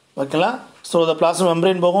செல்லும். ஓகேங்களா? ஸோ இந்த பிளாஸ்மா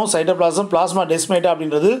மெம்பரேன் போகும், சைட்டோபிளாசம், பிளாஸ்மா டெஸ்மேட்டா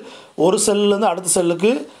அப்படின்றது ஒரு செல்லுலேருந்து அடுத்த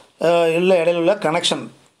செல்லுக்கு இடையில உள்ள கனெக்ஷன்.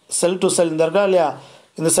 செல் டு செல் இந்த இருக்கா இல்லையா?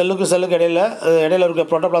 இந்த செல்லுக்கு இடையில இருக்க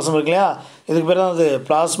புரோட்டோபிளாசம் இருக்கு இல்லையா? இதுக்கு பேர் தான் அது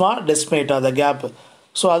பிளாஸ்மா டெஸ்மேட்டா, அந்த கேப்பு.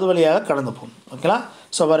 ஸோ அது வழியாக கடந்து போகும். ஓகேங்களா?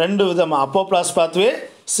 ஸோ அப்போ 2 விதமாக அப்போப்ளாஸ்ட் பாத்வே,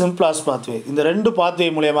 சிம்பிளாஸ்ட் பாத்வே. இந்த 2 பாத்வே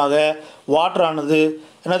மூலியமாக வாட்டர் ஆனது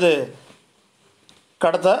என்னது?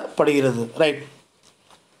 கடத்தப்படுகிறது. ரைட்.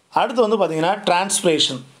 அடுத்து வந்து பார்த்திங்கன்னா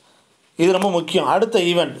டிரான்ஸ்பிரேஷன். இது ரொம்ப முக்கியம். அடுத்த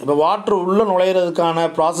ஈவெண்ட். இப்போ வாட்டர் உள்ளே நுழையிறதுக்கான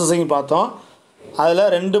ப்ராசஸிங் பார்த்தோம். அதில்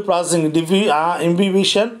 2 ப்ராசஸிங்,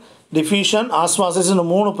 இம்பிபிஷன், டிஃப்யூஷன், ஆஸ்மாசிஸ்னு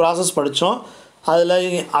 3 ப்ராசஸ் படித்தோம். அதில்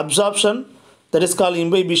absorption, that is call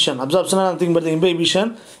imbibition. அப்சார்ப்ஷனாக nothing but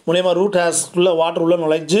imbibition மூலயமா ரூட் ஹேர்ஸ்க்குள்ளே வாட்டர் உள்ளே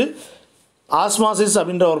நுழைஞ்சு, ஆஸ்மாசிஸ்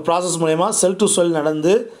அப்படின்ற ஒரு ப்ராசஸ் மூலயமா செல் டு செல்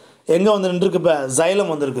நடந்து எங்கே வந்து நின்றுருக்கு? இப்போ xylem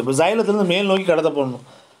வந்திருக்கு. இப்போ xylemத்துலேருந்து மேல் நோக்கி கடத்த போடணும்.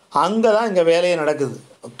 அங்கே தான் இங்கே வேலையே நடக்குது.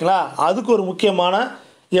 ஓகேங்களா? அதுக்கு ஒரு முக்கியமான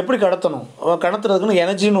எப்படி கடத்தணும், கடத்துறதுக்குன்னு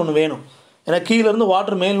எனர்ஜின்னு ஒன்று வேணும். ஏன்னா கீழேருந்து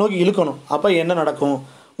வாட்டர் மேல் நோக்கி இழுக்கணும். அப்போ என்ன நடக்கும்?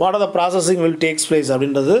 What are the processing will takes place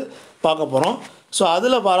அப்படின்றது பார்க்க போகிறோம். ஸோ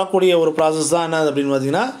அதில் வரக்கூடிய ஒரு ப்ராசஸ் தான் என்னது அப்படின்னு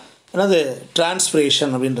பார்த்தீங்கன்னா என்னது?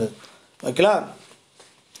 டிரான்ஸ்பிரேஷன் அப்படின்றது. ஓகேங்களா?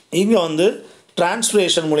 இங்கே வந்து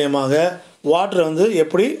டிரான்ஸ்பிரேஷன் மூலியமாக வாட்டர் வந்து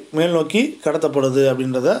எப்படி மேல் நோக்கி கடத்தப்படுது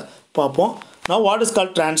அப்படின்றத பார்ப்போம். Now what is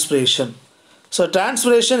called transpiration? So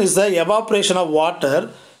transpiration is the evaporation of water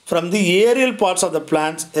from the aerial parts of the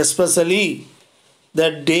plants, especially the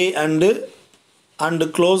day and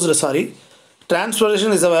closed. Transpiration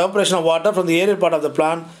is the evaporation of water from the aerial part of the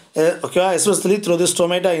plant, okay, especially through the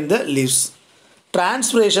stomata in the leaves.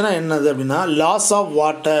 Transpiration என்னது அப்படின்னா loss of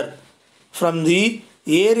water from the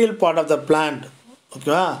aerial part of the plant.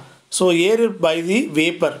 ஓகேவா? So Ariel by the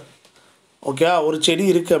vapour. ஓகேவா? ஒரு செடி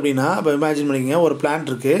இருக்குது அப்படின்னா இப்போ imagine பண்ணிக்கங்க, ஒரு பிளான்ட்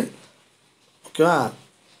இருக்குது. ஓகேவா?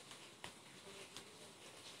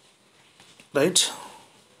 Right.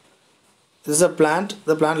 This is a plant.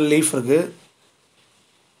 இந்த பிளான்ட் லீஃப் இருக்குது.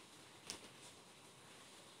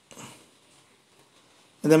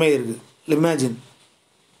 இந்தமாதிரி இருக்குது. இமேஜின்.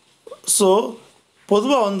 ஸோ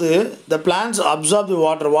பொதுவாக வந்து த பிளான்ட்ஸ் அப்சார்ப் தி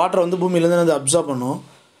வாட்டர் வந்து பூமியிலேருந்து வந்து அப்சார்ப் பண்ணும்.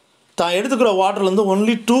 தான் எடுத்துக்கிற வாட்டர்லேருந்து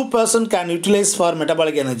only 2% can utilise for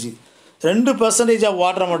metabolic energy. 2% of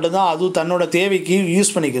வாட்டரை மட்டும்தான் அது தன்னோட தேவைக்கு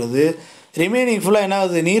யூஸ் பண்ணிக்கிறது. ரிமைனிங் ஃபுல்லாக என்ன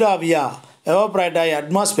ஆகுது? நீராவியாக எவாப்ரேட் ஆகி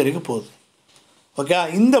அட்மாஸ்பியருக்கு போகுது. ஓகே?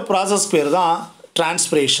 இந்த ப்ராசஸ் பேர் தான்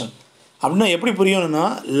டிரான்ஸ்பிரேஷன். அப்படின்னா எப்படி புரியணும்னா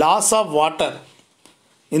லாஸ் ஆஃப் வாட்டர்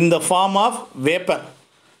இந்த ஃபார்ம் ஆஃப் வேப்பர்.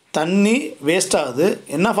 தண்ணி வேஸ்ட் ஆகுது.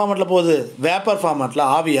 என்ன ஃபார்மேட்டில் போகுது? வேப்பர் ஃபார்மேட்டில்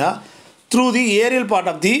ஆவியாக through the Ariel part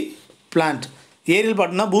of the plant. Ariel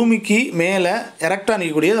பார்ட்னா பூமிக்கு மேலே எரெக்டாக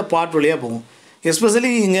நிற்கக்கூடிய அந்த பார்ட் வழியாக போகும்.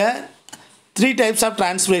 எஸ்பெஷலி இங்கே 3 டைப்ஸ் ஆஃப்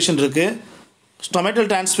டிரான்ஸ்பிரேஷன் இருக்குது. ஸ்டொமேட்டல்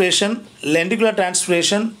டிரான்ஸ்பிரேஷன், லெண்டிகுலர்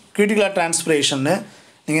டிரான்ஸ்பிரேஷன், கியூட்டிகுலர் டிரான்ஸ்பிரேஷன்னு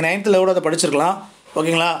நீங்கள் 9th கூட அதை படிச்சிருக்கலாம்.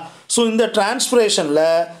 ஓகேங்களா? ஸோ இந்த டிரான்ஸ்பிரேஷனில்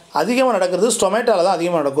அதிகமாக நடக்கிறது ஸ்டொமேட்டாவில் தான்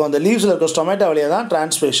அதிகமாக நடக்கும். அந்த லீவ்ஸில் இருக்கிற ஸ்டொமேட்டா வழியாக தான்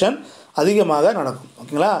டிரான்ஸ்பிரேஷன் அதிகமாக நடக்கும்.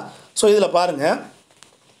 ஓகேங்களா? ஸோ இதில் பாருங்கள்,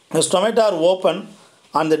 stomata R open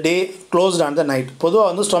on the day, closed on the night. பொதுவாக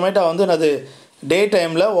வந்து ஸ்டொமேட்டா வந்து அது டே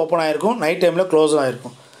டைமில் ஓப்பன் ஆகிருக்கும், நைட் டைமில் க்ளோஸ்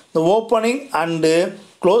ஆகிருக்கும். இந்த opening and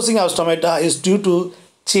closing of stomata is due to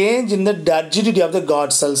change in the turgidity of the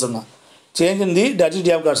God cells. Change in the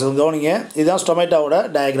turgidity of God செல். கவனிங்க, இதுதான் ஸ்டொமேட்டாவோட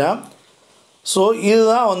டயக்ராம். ஸோ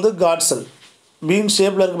இதுதான் வந்து காட் செல், பீம்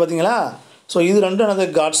ஷேப்பில் இருக்குது பார்த்தீங்களா? ஸோ இது ரெண்டும் என்னது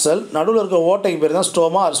காட் செல். நடுவில் இருக்கிற ஓட்டைக்கு பேர் தான்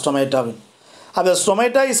ஸ்டோமா ஆர் ஸ்டொமேட்டாவின். அந்த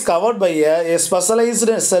stomata is covered by A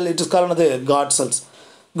specialised sell, it is called God cells.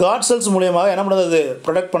 God cells மூலியமாக என்ன பண்ணுறது,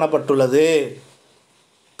 ப்ரொடெக்ட் பண்ணப்பட்டுள்ளது.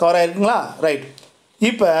 கவர் ஆகிருக்குங்களா? ரைட்.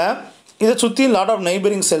 இப்போ இதை சுற்றி லாட் ஆஃப்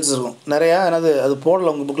நெய்பரிங் செல்ஸ் இருக்கும் நிறையா. என்னது அது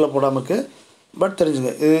போடல, உங்கள் புக்கில் போடாமல் இருக்குது, பட்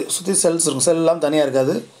தெரிஞ்சுங்க. இது சுற்றி செல்ஸ் இருக்கும், செல் எல்லாம் தனியாக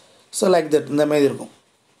இருக்காது. ஸோ லைக் தட் இந்த மாதிரி இருக்கும்.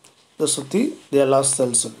 இதை சுற்றி லாஸ்ட்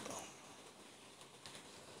செல்ஸ்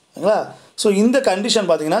ஓகேங்களா? ஸோ இந்த கண்டிஷன்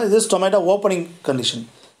பார்த்தீங்கன்னா இது ஸ்டொமேட்டா ஓப்பனிங் கண்டிஷன்.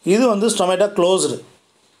 இது வந்து ஸ்டொமேட்டா க்ளோஸ்டு.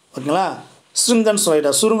 ஓகேங்களா? ஸ்ட்ரிங்கன்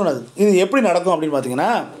ஸ்டொமேட்டா, சுருங்கினது. இது எப்படி நடக்கும் அப்படின்னு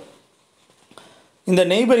பார்த்தீங்கன்னா, இந்த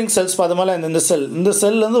நெய்பரிங் செல்ஸ் பார்த்தோம்ல, இந்த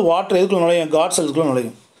செல்லேருந்து வாட்டர் எதுக்குள்ள நுழையும், காட் செல்ஸ்க்குள்ளே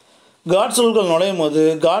நுழையும். காட் செல்குள்ள நுழையும் போது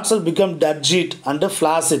God sell become turgid and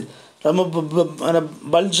flaccid, ரொம்ப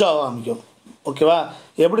பல்ஜாக ஆரம்பிக்கும். ஓகேவா?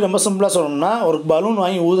 எப்படி ரொம்ப சிம்பிளாக சொல்லணும்னா, ஒரு பலூன்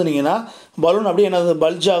வாங்கி ஊதுனீங்கன்னா பலூன் அப்படியே என்னது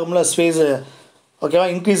பல்ஜ் ஆகும்ல, ஸ்பேஸு. ஓகேவா?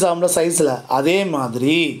 இன்க்ரீஸ் ஆகும்ல சைஸில். அதே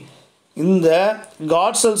மாதிரி இந்த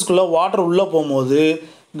காட் செல்ஸ்குள்ளே வாட்டர் உள்ளே போகும்போது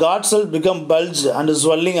God sell become bulge and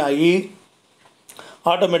swelling ஆகி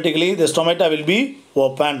automatically the stomata will be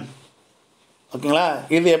open. ஓகேங்களா?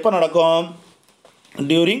 இது எப்போ நடக்கும்?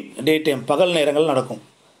 டியூரிங் டே டைம், பகல் நேரங்கள் நடக்கும்.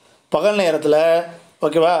 பகல் நேரத்தில்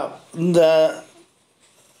ஓகேவா, இந்த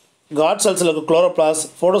காட் செல்ஸில் இருக்க குளோரோபிளாஸ்ட்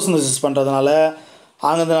ஃபோட்டோசிந்தசிஸ் பண்ணுறதுனால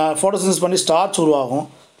அங்கே இந்த ஃபோட்டோசிந்தசிஸ் பண்ணி ஸ்டார்ச் உருவாகும்.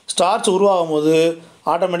 ஸ்டார்ச் உருவாகும் போது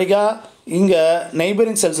ஆட்டோமேட்டிக்காக இங்கே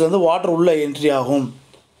நெய்பரிங் செல்ஸ்லேருந்து வாட்டர் உள்ளே என்ட்ரி ஆகும்.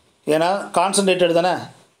 ஏன்னா கான்சன்ட்ரேட்டட் தானே.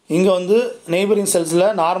 இங்கே வந்து நெய்பரிங் செல்ஸில்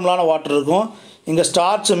நார்மலான வாட்டர் இருக்கும். இங்கே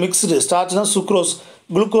ஸ்டார்ச் மிக்ஸ்டு, ஸ்டார்ச்னால் சுக்ரோஸ்,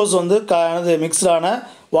 குளுக்கோஸ் வந்து மிக்ஸ்டான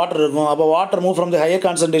வாட்டர் இருக்கும். அப்போ water move from the higher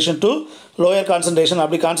concentration to lower concentration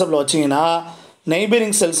அப்படி கான்செப்டில் வச்சிங்கன்னா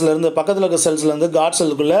நெய்பரிங் செல்ஸ்லேருந்து பக்கத்தில் இருக்க செல்ஸ்லேருந்து காட்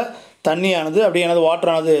செல்லுக்குள்ளே தண்ணியானது அப்படியே என்னது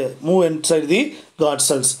வாட்டரானது move inside the God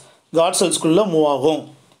cells, God செல்ஸ்குள்ளே move ஆகும்.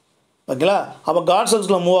 ஓகேங்களா? அப்போ காட்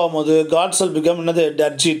செல்ஸ்குள்ளே மூவ் ஆகும்போது காட் செல் பிகம் என்னது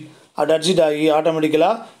டர்ஜிட், டர்ஜிட் ஆகி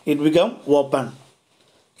ஆட்டோமேட்டிக்கலாக இட் பிகம் ஓப்பன்.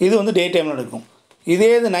 இது வந்து டே டைமில் நடக்கும். இதே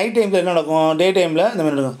இது நைட் டைமில் என்ன நடக்கும்? டே டைமில் இந்த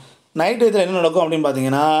மாதிரி நடக்கும். நைட் டைத்தில் என்ன நடக்கும் அப்படின்னு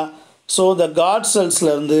பார்த்தீங்கன்னா, ஸோ த காட்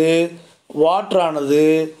செல்ஸ்லேருந்து வாட்டரானது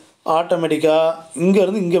ஆட்டோமேட்டிக்காக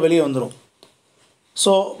இங்கேருந்து இங்கே வெளியே வந்துடும்.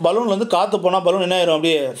 ஸோ பலூன்லேருந்து காற்று போனால் பலூன் என்ன ஆயிரும்,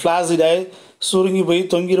 அப்படியே ஃப்ளாசிடாகி சுருங்கி போய்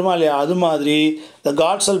தொங்கிடுமா இல்லையா? அது மாதிரி த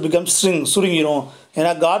காட் செல் பிகம் ஸ்ட்ரிங், சுருங்கிடும்.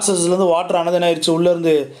 ஏன்னா காட் செல்ஸ்லேருந்து வாட்டர் ஆனது என்ன ஆயிடுச்சு,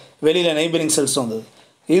 உள்ளேருந்து வெளியில் நெய்பரிங் செல்ஸ் வந்தது.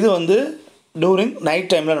 இது வந்து டூரிங்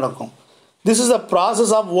நைட் டைமில் நடக்கும். This is the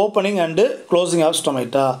process of opening and closing of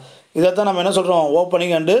stomata. இதைத்தான் நம்ம என்ன சொல்கிறோம்,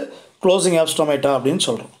 opening and closing of stomata அப்படின்னு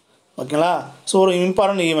சொல்கிறோம். ஓகேங்களா? ஸோ ஒரு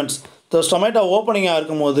இம்பார்ட்டன்ட் ஈவெண்ட்ஸ். த ஸ்டொமேட்டா ஓப்பனிங்காக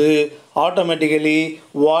இருக்கும்போது ஆட்டோமேட்டிக்கலி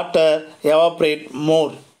வாட்டர் எவாப்ரேட்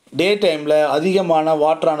மோர். டே டைமில் அதிகமான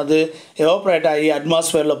வாட்டரானது எவாப்ரேட் ஆகி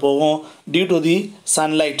அட்மாஸ்ஃபியரில் போகும் டியூ டு தி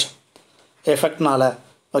சன்லைட் எஃபெக்ட்னால்.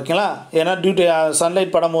 ஓகேங்களா? ஏன்னா டியூ டு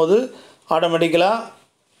சன்லைட் படும்போது ஆட்டோமேட்டிக்கலாக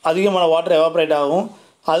அதிகமான வாட்டர் எவாப்ரேட் ஆகும்.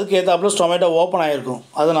 அதுக்கு ஏற்றாப்புல ஸ்டொமேட்டோ ஓப்பன் ஆகிருக்கும்.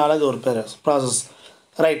 அதனால் இது ஒரு ப்ராசஸ்.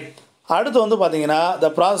 ரைட். அடுத்து வந்து பார்த்திங்கன்னா the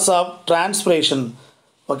process of transpiration.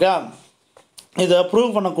 Okay, இதை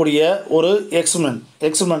ப்ரூவ் பண்ணக்கூடிய ஒரு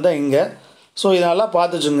எக்ஸ்பிரிமெண்ட் தான் இங்கே. ஸோ இதை நல்லா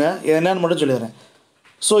பார்த்துச்சுங்க, இது என்னென்னு மட்டும் சொல்லிடுறேன்.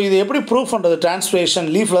 ஸோ இது எப்படி ப்ரூவ் பண்ணுறது? டிரான்ஸ்பிரேஷன்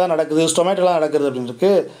லீஃபில் தான் நடக்குது, ஸ்டொமேட்டோலாம் நடக்குது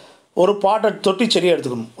அப்படின்ட்டு ஒரு பாட்டட் தொட்டி செடியை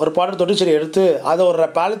எடுத்துக்கணும். ஒரு பாட்டட் தொட்டி செடியை எடுத்து அதை ஒரு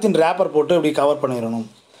பாலித்தீன் ரேப்பர் போட்டு இப்படி கவர் பண்ணிடணும்.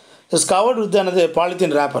 இட்ஸ் கவர்ட் வித் என்னது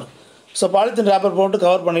polythene rapper. So polythene rapper போட்டு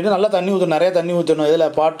கவர் பண்ணிவிட்டு நல்லா தண்ணி ஊற்றணும், நிறைய தண்ணி ஊற்றணும். இதில்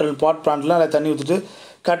பாட் பிளான்ட்லாம் நிறைய தண்ணி ஊற்றிட்டு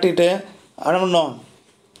கட்டிட்டு என்ன பண்ணணும்,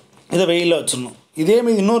 இதை வெயிலில் வச்சிடணும்.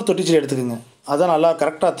 இதேமாரி இன்னொரு தொட்டி செடி எடுத்துக்கோங்க, அதான் நல்லா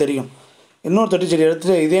கரெக்டாக தெரியும். இன்னொரு தொட்டி செடி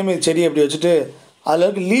எடுத்துகிட்டு இதேமாரி செடியை எப்படி வச்சுட்டு அதில்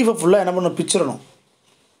இருக்க லீஃபை ஃபுல்லாக என்ன பண்ணணும், பிச்சிடணும்.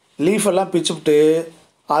 லீஃபெல்லாம் பிச்சுவிட்டு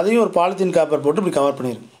அதையும் ஒரு பாலித்தீன் பேப்பர் போட்டு இப்படி கவர்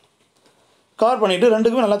பண்ணிடுங்க. கவர் பண்ணிவிட்டு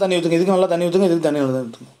ரெண்டுக்குமே நல்லா தண்ணி ஊற்றுங்க. இதுக்கு நல்லா தண்ணி ஊற்றுங்க, இதுக்கு தண்ணி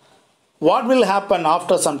ஊற்றுங்க. What will happen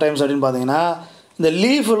after sometimes அப்படின்னு பார்த்தீங்கன்னா, இந்த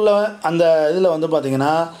லீஃபில் அந்த இதில் வந்து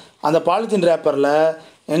பார்த்திங்கன்னா அந்த பாலித்தீன் ரேப்பரில்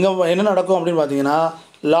என்ன நடக்கும் அப்படின்னு பார்த்தீங்கன்னா,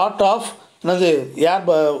 லாட் ஆஃப் என்னது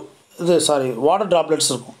வாட்டர்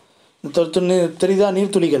ட்ராப்லெட்ஸ் இருக்கும். தெரியுதா,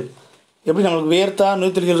 நீர்த்துளிகள். எப்படி நம்மளுக்கு வேர்த்தா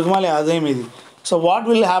நீர்த்துளிகள் இருக்குமா இல்லையா, அதே மீதி. ஸோ வாட்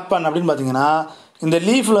வில் ஹேப்பன் அப்படின்னு பார்த்தீங்கன்னா, இந்த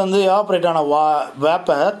லீஃபில் வந்து எவாப்ரேட் ஆன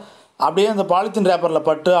வேப்பர் அப்படியே அந்த பாலித்தீன் ரேப்பரில்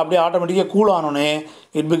பட்டு அப்படியே ஆட்டோமேட்டிக்காக கூல் ஆனோடனே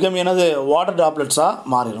இட் பிகம் என்னது வாட்டர் ட்ராப்லெட்ஸாக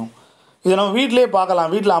மாறிடும். இதை நம்ம வீட்டிலே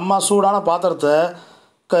பார்க்கலாம். வீட்டில் அம்மா சூடான பாத்திரத்தை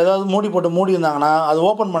ஏதாவது மூடி போட்டு மூடி இருந்தாங்கன்னா அது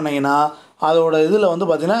ஓப்பன் பண்ணிங்கன்னா அதோட இதில் வந்து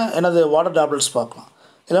பார்த்திங்கன்னா என்னது வாட்டர் ட்ராப்லெட்ஸ் பார்க்கலாம்.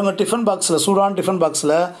 இல்லை உங்கள் டிஃபன் பாக்ஸில் சூடான டிஃபன்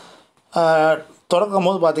பாக்ஸில் திறக்கும்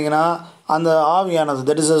போது பார்த்திங்கன்னா அந்த ஆவியானது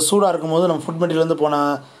தட் இஸ் சூடாக இருக்கும்போது நம்ம ஃபுட் மெட்டீரியல்லேருந்து போன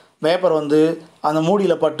வேப்பர் வந்து அந்த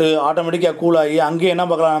மூடியில் பட்டு ஆட்டோமேட்டிக்காக கூலாகி அங்கேயே என்ன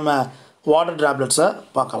பார்க்கலாம், நம்ம வாட்டர் ட்ராப்லெட்ஸை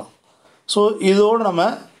பார்க்கலாம். ஸோ இதோடு நம்ம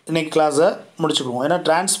இன்றைக்கி கிளாஸை முடிச்சுக்குவோம். ஏன்னா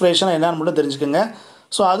டிரான்ஸ்பிரேஷன் என்னன்னு மட்டும் தெரிஞ்சுக்கோங்க.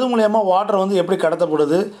 ஸோ அது மூலயமா வாட்டர் வந்து எப்படி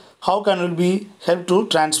கடத்தப்படுது, how can will be help to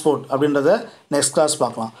transport அப்படின்றத நெக்ஸ்ட் கிளாஸ்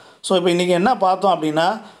பார்க்கலாம். ஸோ இப்போ இன்றைக்கி என்ன பார்த்தோம் அப்படின்னா,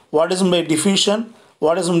 what is by diffusion,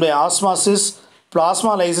 what is by osmosis,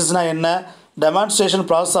 பிளாஸ்மாலைசிஸ்னால் என்ன, demonstration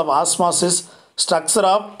process of osmosis, structure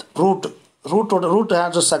of root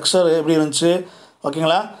hand structure எப்படி இருந்துச்சு,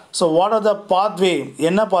 ஓகேங்களா. So what are the pathway,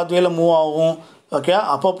 என்ன பாத்வேயில் மூவ் ஆகும், ஓகே,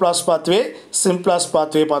 அப்போப்ளாஸ் பாத்வே, சிம்ப்ளாஸ்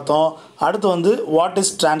பாத்வே பார்த்தோம். அடுத்து வந்து வாட்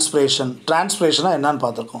இஸ் டிரான்ஸ்பிரேஷனாக என்னன்னு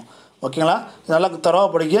பார்த்துருக்கோம், ஓகேங்களா. நல்லா தரவாக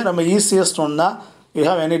படிக்க. நம்ம ஈஸியஸ்ட் ஒன் தான். You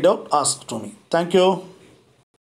have any doubt ask to me. Thank you.